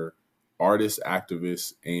for artists,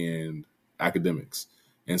 activists, and academics.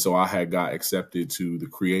 And so I had got accepted to the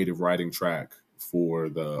creative writing track for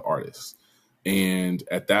the artists. And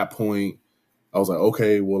at that point, I was like,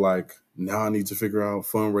 okay, well, like, now I need to figure out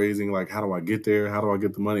fundraising. Like, how do I get there? How do I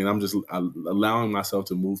get the money? And I'm just allowing myself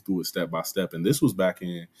to move through it step by step. And this was back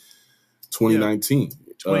in 2019.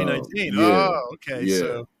 2019. Yeah, oh, okay. Yeah.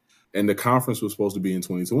 So, and the conference was supposed to be in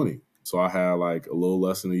 2020. So I had like a little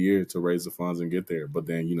less than a year to raise the funds and get there. But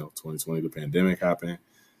then, 2020, the pandemic happened.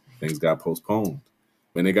 Things got postponed.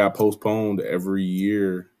 And it got postponed every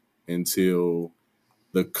year until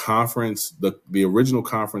the conference, the original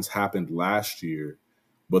conference happened last year,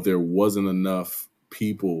 but there wasn't enough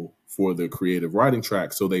people for the creative writing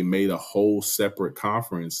track. So they made a whole separate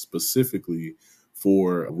conference specifically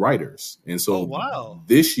for writers. And so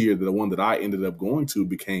This year, the one that I ended up going to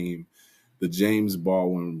became the James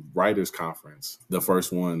Baldwin Writers Conference, the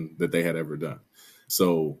first one that they had ever done.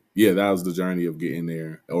 So, yeah, that was the journey of getting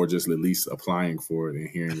there, or just at least applying for it and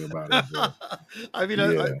hearing about it. But, I mean,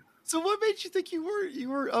 so what made you think you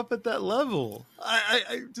were up at that level?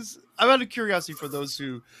 I'm out of curiosity for those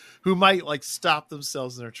who might like stop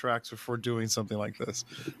themselves in their tracks before doing something like this.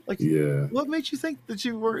 Like, what made you think that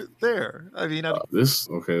you were there? I mean, this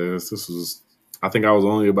was, I think I was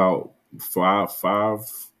only about 5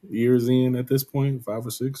 years in at this point, 5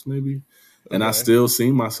 or 6 maybe. And I still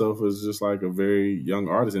see myself as just like a very young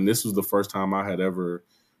artist. And this was the first time I had ever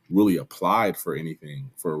really applied for anything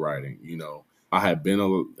for writing. I had been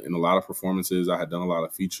in a lot of performances. I had done a lot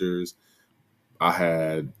of features. I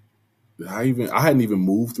hadn't even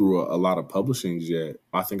moved through a lot of publishings yet.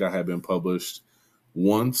 I think I had been published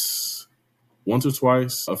once or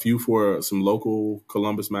twice, a few for some local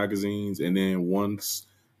Columbus magazines, and then once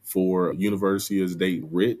for University of Dayton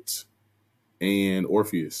Writ and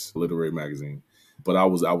Orpheus Literary Magazine. But I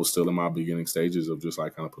was still in my beginning stages of just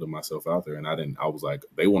like kind of putting myself out there. And I was like,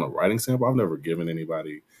 they want a writing sample? I've never given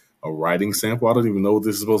anybody a writing sample. I don't even know what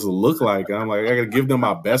this is supposed to look like. And I'm like, I gotta give them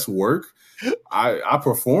my best work. I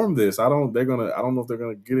performed this. I don't know if they're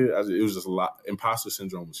gonna get it. It was just a lot. Imposter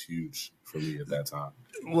syndrome was huge for me at that time.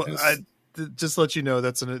 Well, just let you know,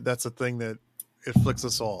 that's a thing that afflicts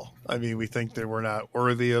us all. I mean, we think that we're not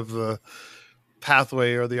worthy of the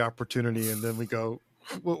pathway or the opportunity, and then we go,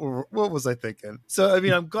 what was I thinking? So I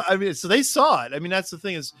mean, I'm glad. I mean, so they saw it. I mean, that's the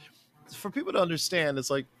thing, is for people to understand. It's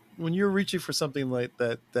like when you're reaching for something like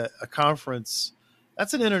that a conference,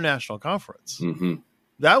 that's an international conference. Mm-hmm.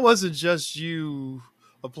 That wasn't just you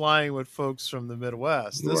applying with folks from the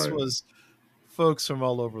Midwest. This was folks from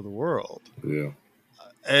all over the world. Yeah.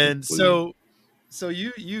 And so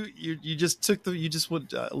you just took you just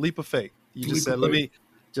went a leap of faith. You just said,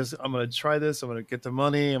 I'm going to try this. I'm going to get the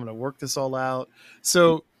money. I'm going to work this all out.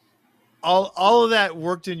 So all of that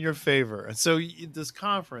worked in your favor. And so this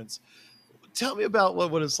conference, tell me about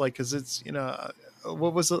what it's like. 'Cause it's,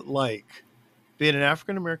 what was it like being an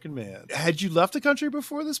African-American man? Had you left the country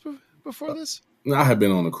before this? I had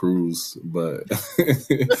been on a cruise, but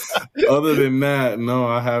other than that, no,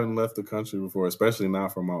 I haven't left the country before, especially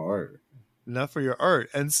not for my art. Not for your art.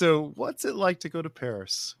 And so what's it like to go to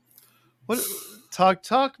Paris?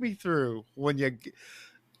 Talk me through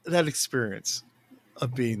that experience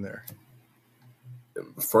of being there.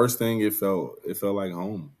 First thing, it felt like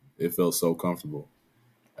home. It felt so comfortable.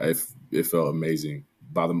 It felt amazing.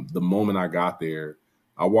 By the moment I got there,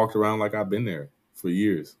 I walked around like I've been there for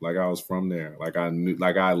years, like I was from there, like I knew,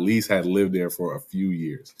 like I at least had lived there for a few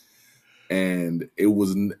years. and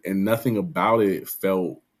nothing about it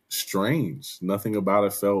felt strange. Nothing about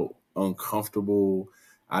it felt uncomfortable.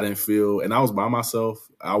 I didn't feel, and I was by myself.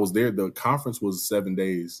 I was there. The conference was 7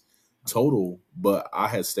 days total, but I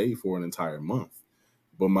had stayed for an entire month.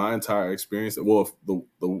 But my entire experience, well, the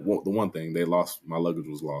one thing, my luggage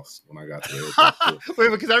was lost when I got to the airport. Wait,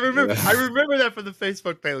 because I remember that from the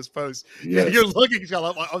Facebook post. Yeah, Yes. your luggage got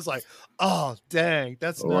up. I was like, oh dang,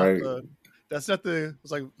 that's not Right. I was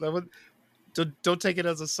like, don't take it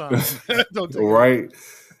as a sign. Don't take Right.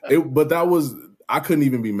 But I couldn't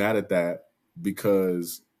even be mad at that,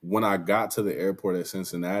 because when I got to the airport at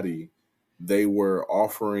Cincinnati, they were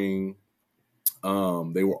offering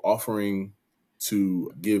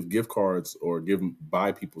to give gift cards or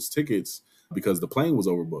buy people's tickets because the plane was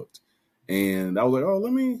overbooked. And I was like, oh,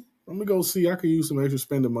 let me go see. I could use some extra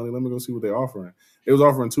spending money. Let me go see what they're offering. It was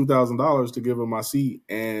offering $2,000 to give them my seat,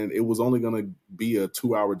 and it was only going to be a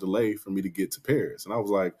 2-hour delay for me to get to Paris. And I was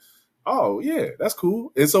like, oh yeah, that's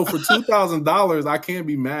cool. And so for $2,000, I can't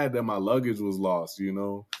be mad that my luggage was lost.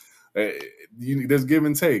 There's give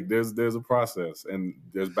and take. There's a process, and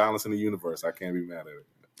there's balance in the universe. I can't be mad at it.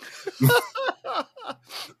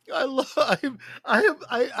 I'm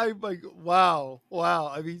like, wow.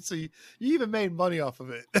 I mean, so you even made money off of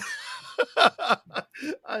it.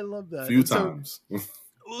 I love that. A few times.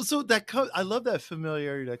 So I love that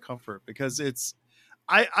familiarity, that comfort, because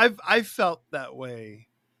I've felt that way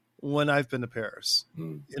when I've been to Paris.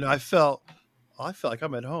 I felt like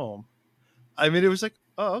I'm at home. I mean, it was like,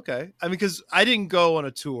 oh, okay. I mean, because I didn't go on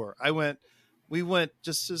a tour. We went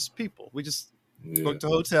just as people. We just booked a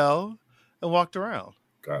hotel and walked around.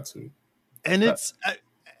 Got to. And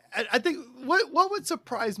I think what would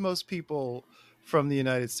surprise most people from the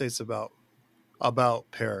United States about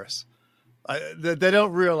Paris, they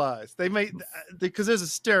don't realize because there's a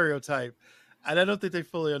stereotype, and I don't think they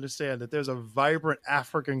fully understand that there's a vibrant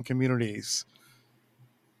African communities,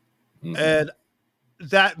 and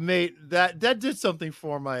that did something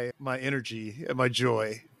for my energy and my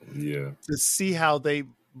joy. Yeah, to see how they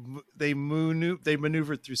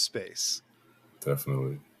maneuvered through space.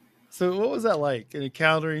 Definitely. So what was that like in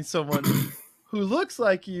encountering someone who looks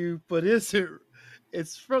like you but isn't?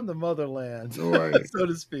 It's from the motherland, right, so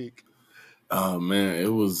to speak. Oh man, it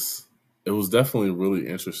was definitely really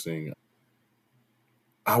interesting.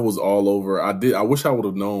 I was all over. I wish I would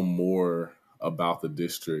have known more about the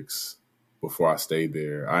districts before I stayed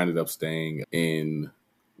there. I ended up staying in,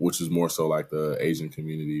 which is more so like the Asian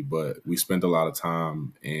community, but we spent a lot of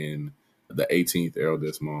time in the 18th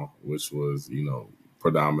arrondissement, which was,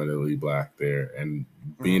 predominantly Black there, and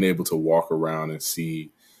being able to walk around and see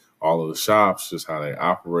all of the shops, just how they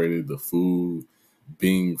operated, the food,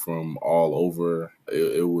 being from all over,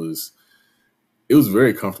 it was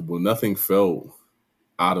very comfortable. Nothing felt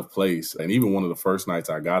out of place. And even one of the first nights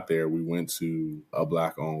I got there, we went to a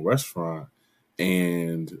Black-owned restaurant,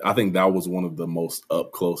 and I think that was one of the most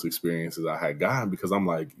up close experiences I had gotten, because I'm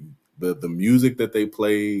like, the music that they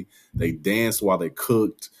played, they danced while they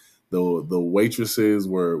cooked. The waitresses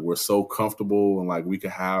were so comfortable, and like we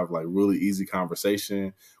could have like really easy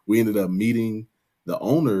conversation. We ended up meeting the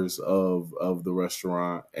owners of the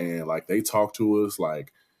restaurant, and like they talked to us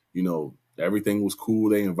like, everything was cool.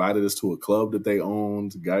 They invited us to a club that they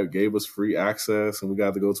owned, gave us free access, and we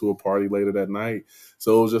got to go to a party later that night.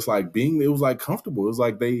 So it was just like it was like comfortable. It was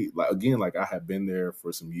like I had been there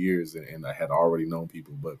for some years and I had already known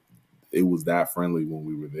people, but it was that friendly when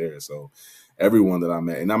we were there. So everyone that I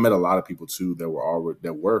met, and I met a lot of people too that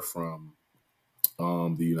were from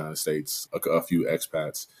the United States, a few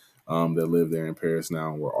expats that live there in Paris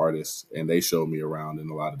now and were artists, and they showed me around in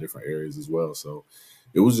a lot of different areas as well. So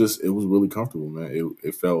it was really comfortable, man.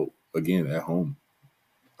 It felt, again, at home.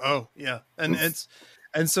 Oh yeah. And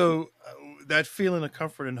so that feeling of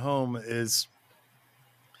comfort and home is,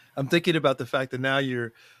 I'm thinking about the fact that now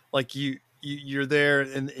you're like, you're there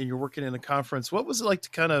and you're working in a conference. What was it like to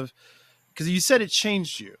kind of, because you said it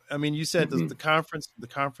changed you. I mean, you said the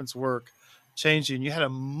conference work changed you, and you had a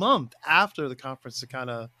month after the conference to kind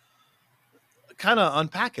of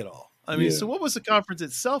unpack it all. I mean, So what was the conference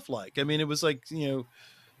itself like? I mean, it was like,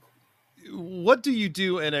 what do you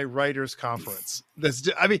do in a writer's conference?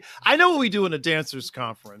 I know what we do in a dancer's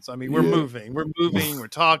conference. I mean, we're moving, we're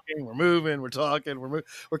talking, we're moving, we're talking, we're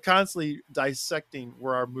constantly dissecting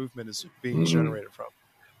where our movement is being generated from.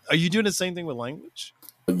 Are you doing the same thing with language?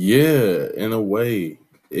 Yeah, in a way.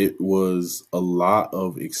 It was a lot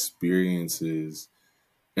of experiences,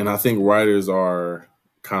 and I think writers are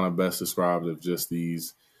kind of best described as just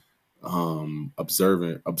these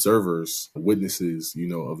observers, witnesses,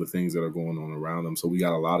 of the things that are going on around them. So we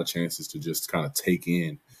got a lot of chances to just kind of take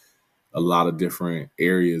in a lot of different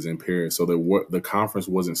areas in Paris. So the conference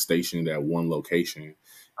wasn't stationed at one location.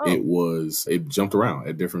 It jumped around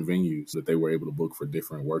at different venues that they were able to book for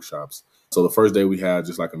different workshops. So the first day we had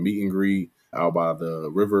just like a meet and greet out by the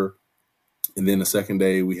river. And then the second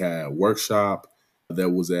day we had a workshop that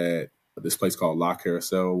was at this place called La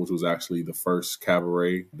Carousel, which was actually the first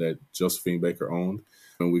cabaret that Josephine Baker owned.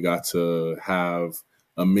 And we got to have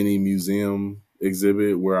a mini museum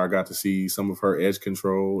exhibit where I got to see some of her edge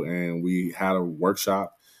control. And we had a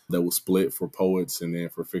workshop that was split for poets and then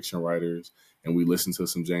for fiction writers. And we listened to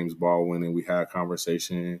some James Baldwin and we had a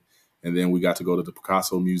conversation. And then we got to go to the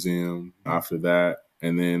Picasso Museum after that.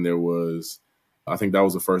 And then I think that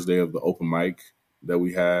was the first day of the open mic that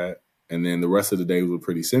we had. And then the rest of the days were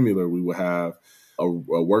pretty similar. We would have a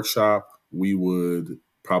workshop. We would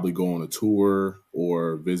probably go on a tour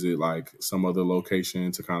or visit like some other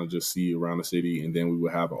location to kind of just see around the city. And then we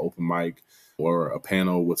would have an open mic or a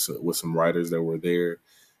panel with some writers that were there.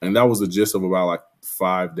 And that was the gist of about like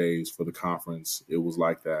 5 days for the conference. It was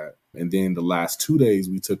like that. And then the last 2 days,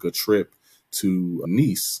 we took a trip to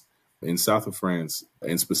Nice in south of France,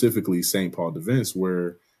 and specifically St. Paul de Vence,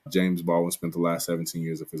 where James Baldwin spent the last 17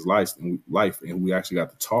 years of his life. And we actually got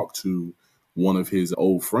to talk to one of his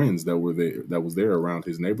old friends that was there around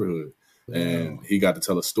his neighborhood. Wow. And he got to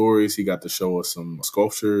tell us stories. He got to show us some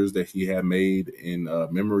sculptures that he had made in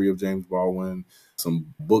memory of James Baldwin,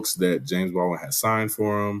 some books that James Baldwin had signed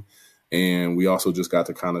for him. And we also just got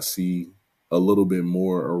to kind of see a little bit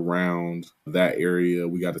more around that area.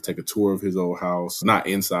 We got to take a tour of his old house, not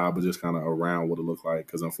inside, but just kind of around what it looked like.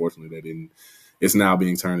 Because unfortunately, it's now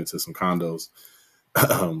being turned into some condos.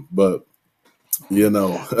 But,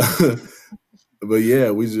 but yeah,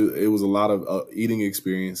 it was a lot of eating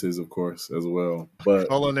experiences, of course, as well. But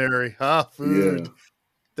culinary, food.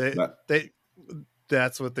 Yeah,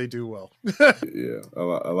 that's what they do well. Yeah,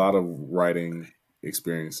 a lot of writing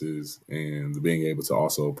experiences and being able to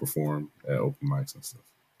also perform at open mics and stuff.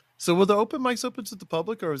 So were the open mics open to the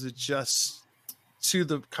public, or was it just to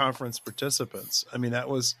the conference participants? I mean,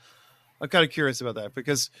 I'm kind of curious about that,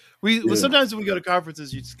 because sometimes when we go to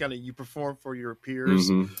conferences, you just you perform for your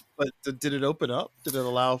peers, but did it open up? Did it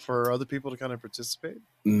allow for other people to kind of participate?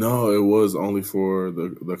 No, it was only for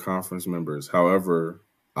the conference members. However,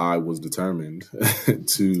 I was determined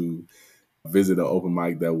to visit an open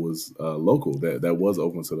mic that was local, that was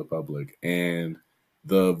open to the public. And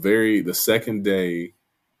the second day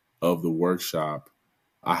of the workshop,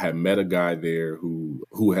 I had met a guy there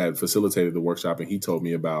who had facilitated the workshop, and he told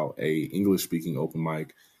me about a English speaking open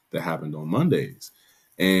mic that happened on Mondays.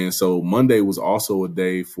 And so Monday was also a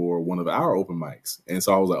day for one of our open mics. And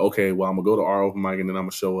so I was like, okay, well, I'm gonna go to our open mic, and then I'm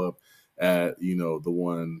gonna show up at, the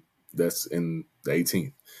one that's in the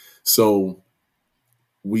 18th. So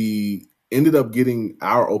we ended up getting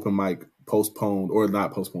our open mic pushed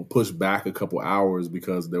back a couple hours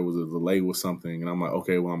because there was a delay with something. And I'm like,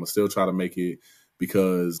 okay, well, I'm gonna still try to make it,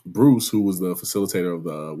 because Bruce, who was the facilitator of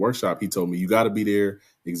the workshop, he told me, you got to be there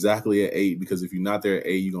exactly at 8, because if you're not there at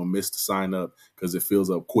 8, you're going to miss the sign up because it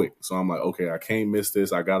fills up quick. So I'm like, okay, I can't miss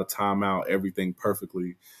this. I got to time out everything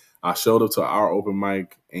perfectly. I showed up to our open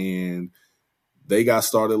mic and they got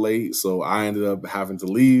started late. So I ended up having to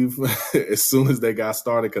leave as soon as they got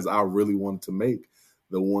started, because I really wanted to make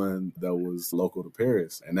the one that was local to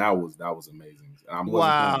Paris. And that was amazing.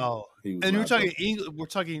 Wow. And we're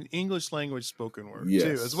talking English language spoken word too,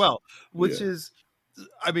 as well, which is,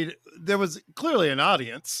 I mean, there was clearly an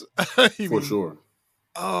audience. For sure.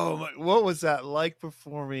 Oh, what was that like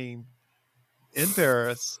performing in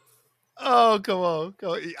Paris? Oh, come on.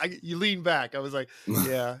 You lean back. I was like,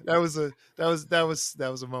 yeah, that was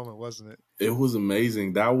a moment, wasn't it? It was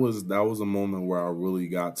amazing. That was a moment where I really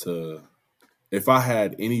got to, if I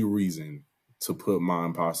had any reason to put my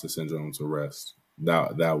imposter syndrome to rest,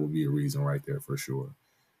 that would be a reason right there for sure.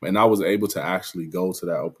 And I was able to actually go to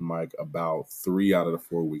that open mic about 3 out of the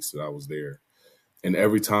 4 weeks that I was there. And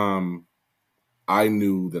every time I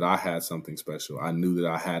knew that I had something special, I knew that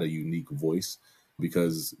I had a unique voice,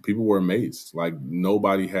 because people were amazed. Like,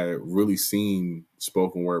 nobody had really seen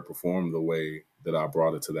spoken word performed the way that I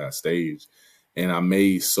brought it to that stage. And I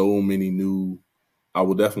made so many new, I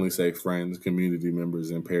would definitely say friends, community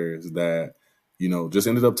members in Paris that, just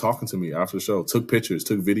ended up talking to me after the show, took pictures,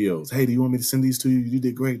 took videos. Hey, do you want me to send these to you? You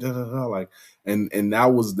did great. Da, da, da. Like, and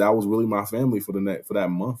that was really my family for that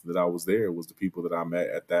month that I was there, was the people that I met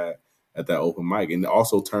at that open mic. And it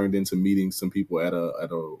also turned into meeting some people at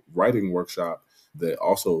a writing workshop that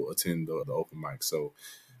also attend the open mic. So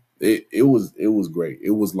it was great. It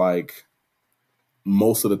was like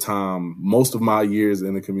most of the time, most of my years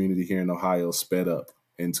in the community here in Ohio sped up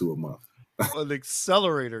into a month. An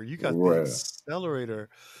accelerator. You got the Right. accelerator.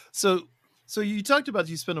 So you talked about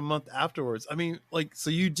you spent a month afterwards. I mean, like, so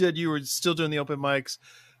you were still doing the open mics.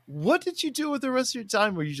 What did you do with the rest of your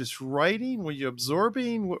time? Were you just writing? Were you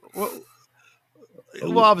absorbing? Well,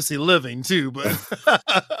 obviously living too, but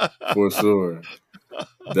For sure.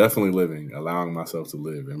 Definitely living, allowing myself to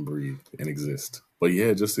live and breathe and exist. But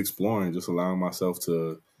yeah, just exploring, just allowing myself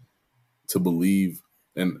to believe.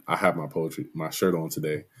 And I have my shirt on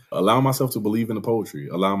today. Allow myself to believe in the poetry,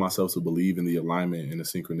 allow myself to believe in the alignment and the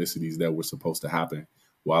synchronicities that were supposed to happen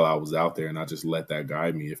while I was out there. And I just let that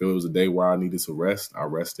guide me. If it was a day where I needed to rest, I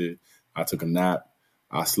rested. I took a nap.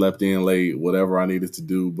 I slept in late, whatever I needed to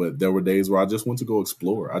do. But there were days where I just went to go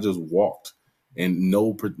explore. I just walked in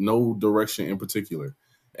no direction in particular.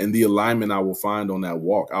 And the alignment I will find on that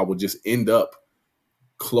walk, I would just end up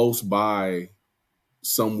close by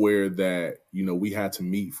somewhere that, we had to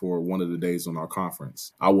meet for one of the days on our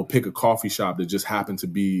conference. I would pick a coffee shop that just happened to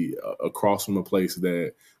be across from a place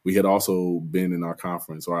that we had also been in our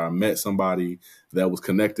conference, or I met somebody that was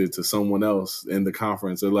connected to someone else in the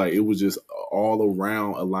conference. Or like, it was just all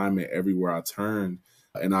around alignment everywhere I turned.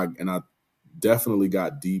 And I definitely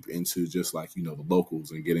got deep into just like, the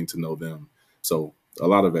locals and getting to know them. So a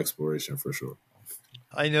lot of exploration for sure.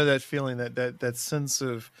 I know that feeling, that sense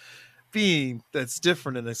of being that's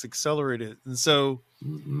different and it's accelerated. And so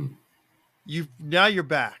now you're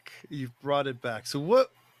back. You've brought it back. So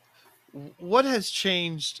what has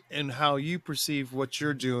changed in how you perceive what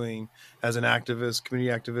you're doing as an activist,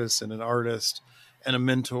 community activist, and an artist and a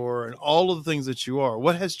mentor and all of the things that you are?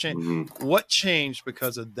 What has changed? What changed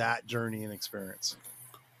because of that journey and experience?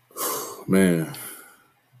 Man,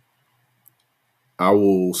 I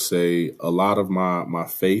will say a lot of my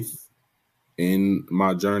faith in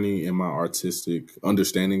my journey, in my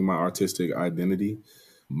understanding my artistic identity,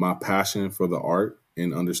 my passion for the art,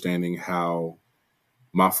 and understanding how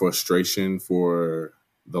my frustration for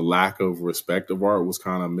the lack of respect of art was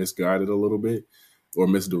kind of misguided a little bit or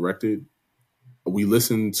misdirected. We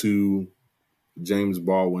listened to James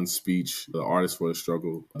Baldwin's speech, The Artist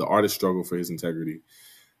Struggle for His Integrity.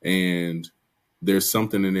 And there's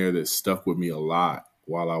something in there that stuck with me a lot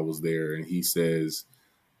while I was there. And he says,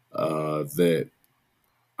 that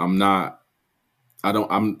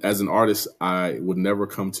as an artist, I would never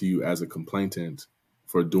come to you as a complainant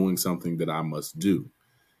for doing something that I must do.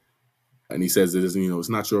 And he says that, it's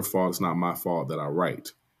not your fault. It's not my fault that I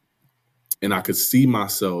write. And I could see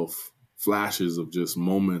myself flashes of just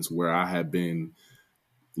moments where I had been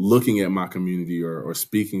looking at my community or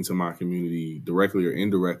speaking to my community directly or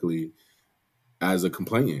indirectly as a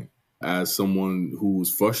complainant, as someone who was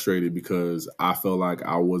frustrated because I felt like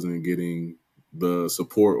I wasn't getting the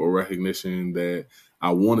support or recognition that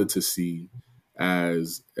I wanted to see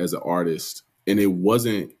as an artist. And it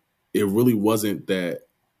really wasn't that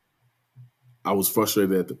I was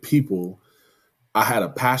frustrated at the people. I had a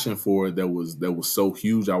passion for it that was so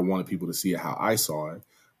huge. I wanted people to see it how I saw it,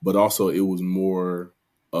 but also it was more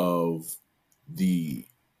of the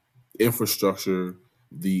infrastructure,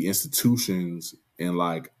 the institutions, and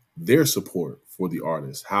like their support for the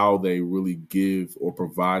artists, how they really give or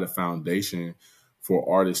provide a foundation for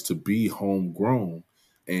artists to be homegrown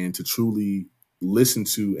and to truly listen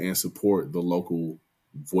to and support the local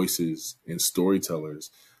voices and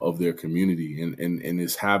storytellers of their community. And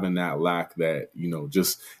it's having that lack that,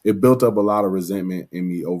 just it built up a lot of resentment in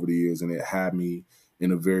me over the years, and it had me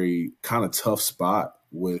in a very kind of tough spot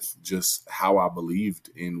with just how I believed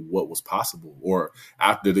in what was possible, or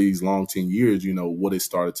after these long 10 years, what it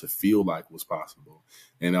started to feel like was possible.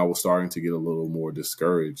 And I was starting to get a little more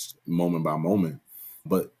discouraged moment by moment.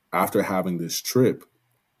 But after having this trip,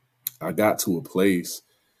 I got to a place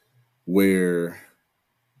where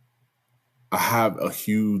I have a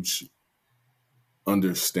huge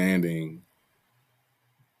understanding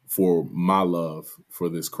for my love for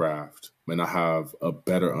this craft. And I have a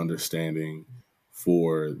better understanding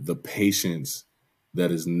for the patience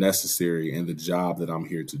that is necessary in the job that I'm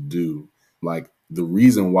here to do. Like, the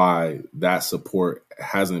reason why that support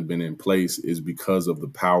hasn't been in place is because of the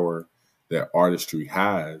power that artistry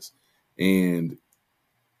has. And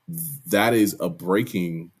that is a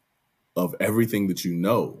breaking of everything that you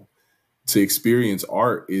know. To experience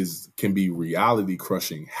art can be reality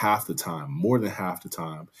crushing half the time, more than half the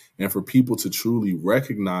time. And for people to truly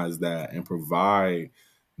recognize that and provide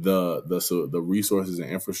the resources and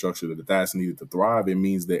infrastructure that's needed to thrive, it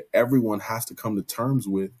means that everyone has to come to terms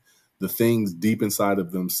with the things deep inside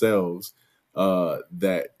of themselves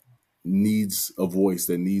that needs a voice,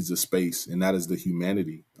 that needs a space, and that is the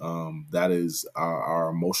humanity. That is our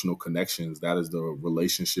emotional connections. That is the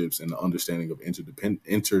relationships and the understanding of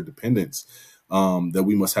interdependence that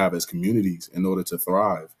we must have as communities in order to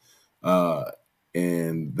thrive.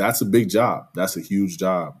 And that's a big job. That's a huge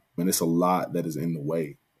job. And it's a lot that is in the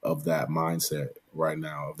way of that mindset right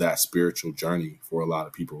now, of that spiritual journey for a lot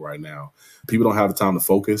of people right now. People don't have the time to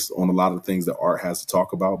focus on a lot of the things that art has to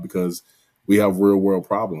talk about because we have real world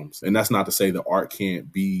problems. And that's not to say that art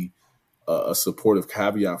can't be a supportive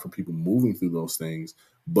caveat for people moving through those things,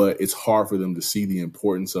 but it's hard for them to see the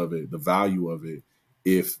importance of it, the value of it,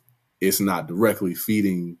 if it's not directly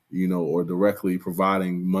feeding, or directly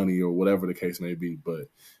providing money or whatever the case may be. But,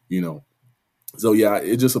 so yeah,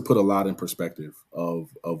 it just put a lot in perspective of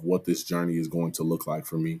what this journey is going to look like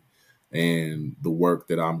for me and the work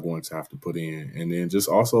that I'm going to have to put in. And then just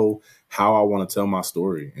also how I want to tell my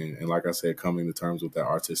story. And like I said, coming to terms with that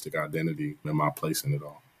artistic identity and my place in it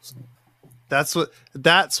all. So. That's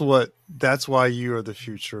why you are the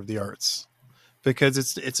future of the arts, because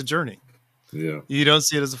it's a journey. Yeah. You don't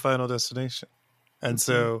see it as a final destination. And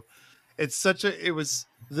so this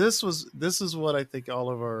is what I think all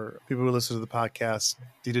of our people who listen to the podcast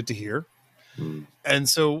needed to hear. And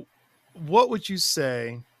so what would you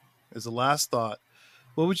say as a last thought,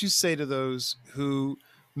 what would you say to those who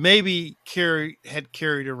maybe had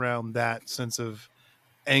carried around that sense of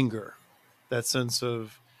anger, that sense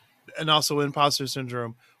of, and also imposter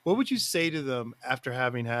syndrome? What would you say to them after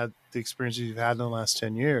having had the experiences you've had in the last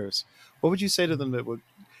 10 years? What would you say to them that would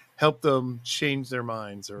help them change their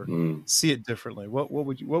minds or see it differently? What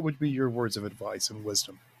would be your words of advice and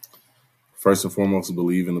wisdom? First and foremost,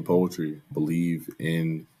 believe in the poetry, believe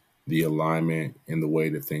in the alignment and the way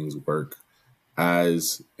that things work.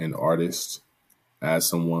 As an artist, as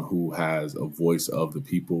someone who has a voice of the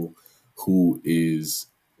people, who is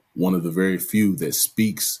one of the very few that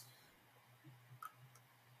speaks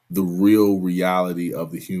the real reality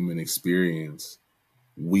of the human experience,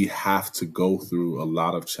 we have to go through a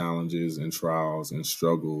lot of challenges and trials and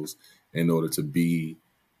struggles in order to be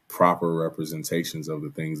proper representations of the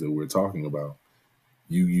things that we're talking about.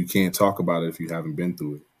 You can't talk about it if you haven't been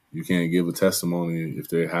through it. You can't give a testimony if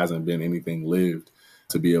there hasn't been anything lived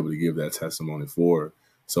to be able to give that testimony for.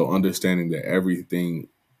 So understanding that everything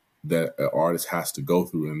that an artist has to go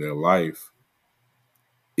through in their life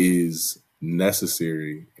is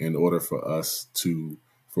necessary in order for us to,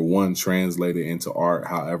 for one, translate it into art,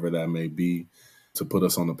 however that may be, to put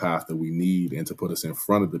us on the path that we need and to put us in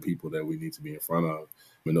front of the people that we need to be in front of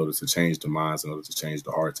in order to change the minds, in order to change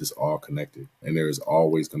the hearts. It's all connected. And there is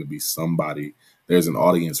always going to be somebody. There's an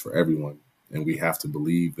audience for everyone. And we have to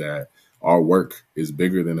believe that our work is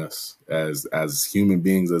bigger than us. As human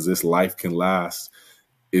beings, as this life can last,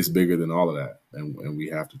 it's bigger than all of that. And we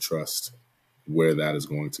have to trust where that is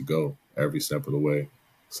going to go every step of the way.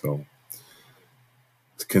 So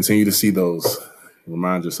continue to see those.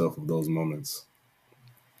 Remind yourself of those moments.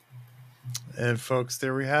 And folks,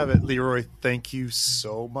 there we have it. Leroy, thank you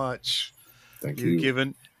so much. Thank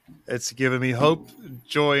you. It's given me hope,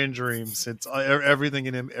 joy, and dreams. It's everything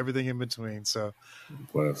in between. So,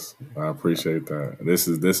 bless. I appreciate that. This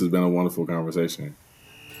has been a wonderful conversation.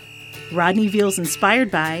 Rodney Veal's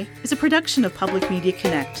Inspired By is a production of Public Media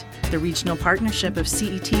Connect, the regional partnership of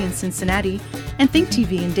CET in Cincinnati and Think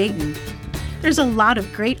TV in Dayton. There's a lot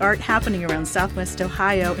of great art happening around Southwest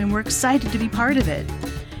Ohio, and we're excited to be part of it.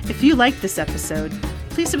 If you like this episode,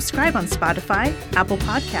 please subscribe on Spotify, Apple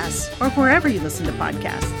Podcasts, or wherever you listen to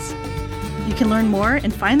podcasts. You can learn more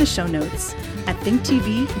and find the show notes at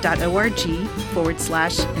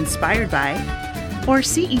thinktv.org/inspired by or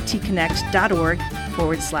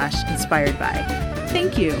cetconnect.org/inspired by.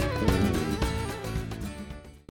 Thank you.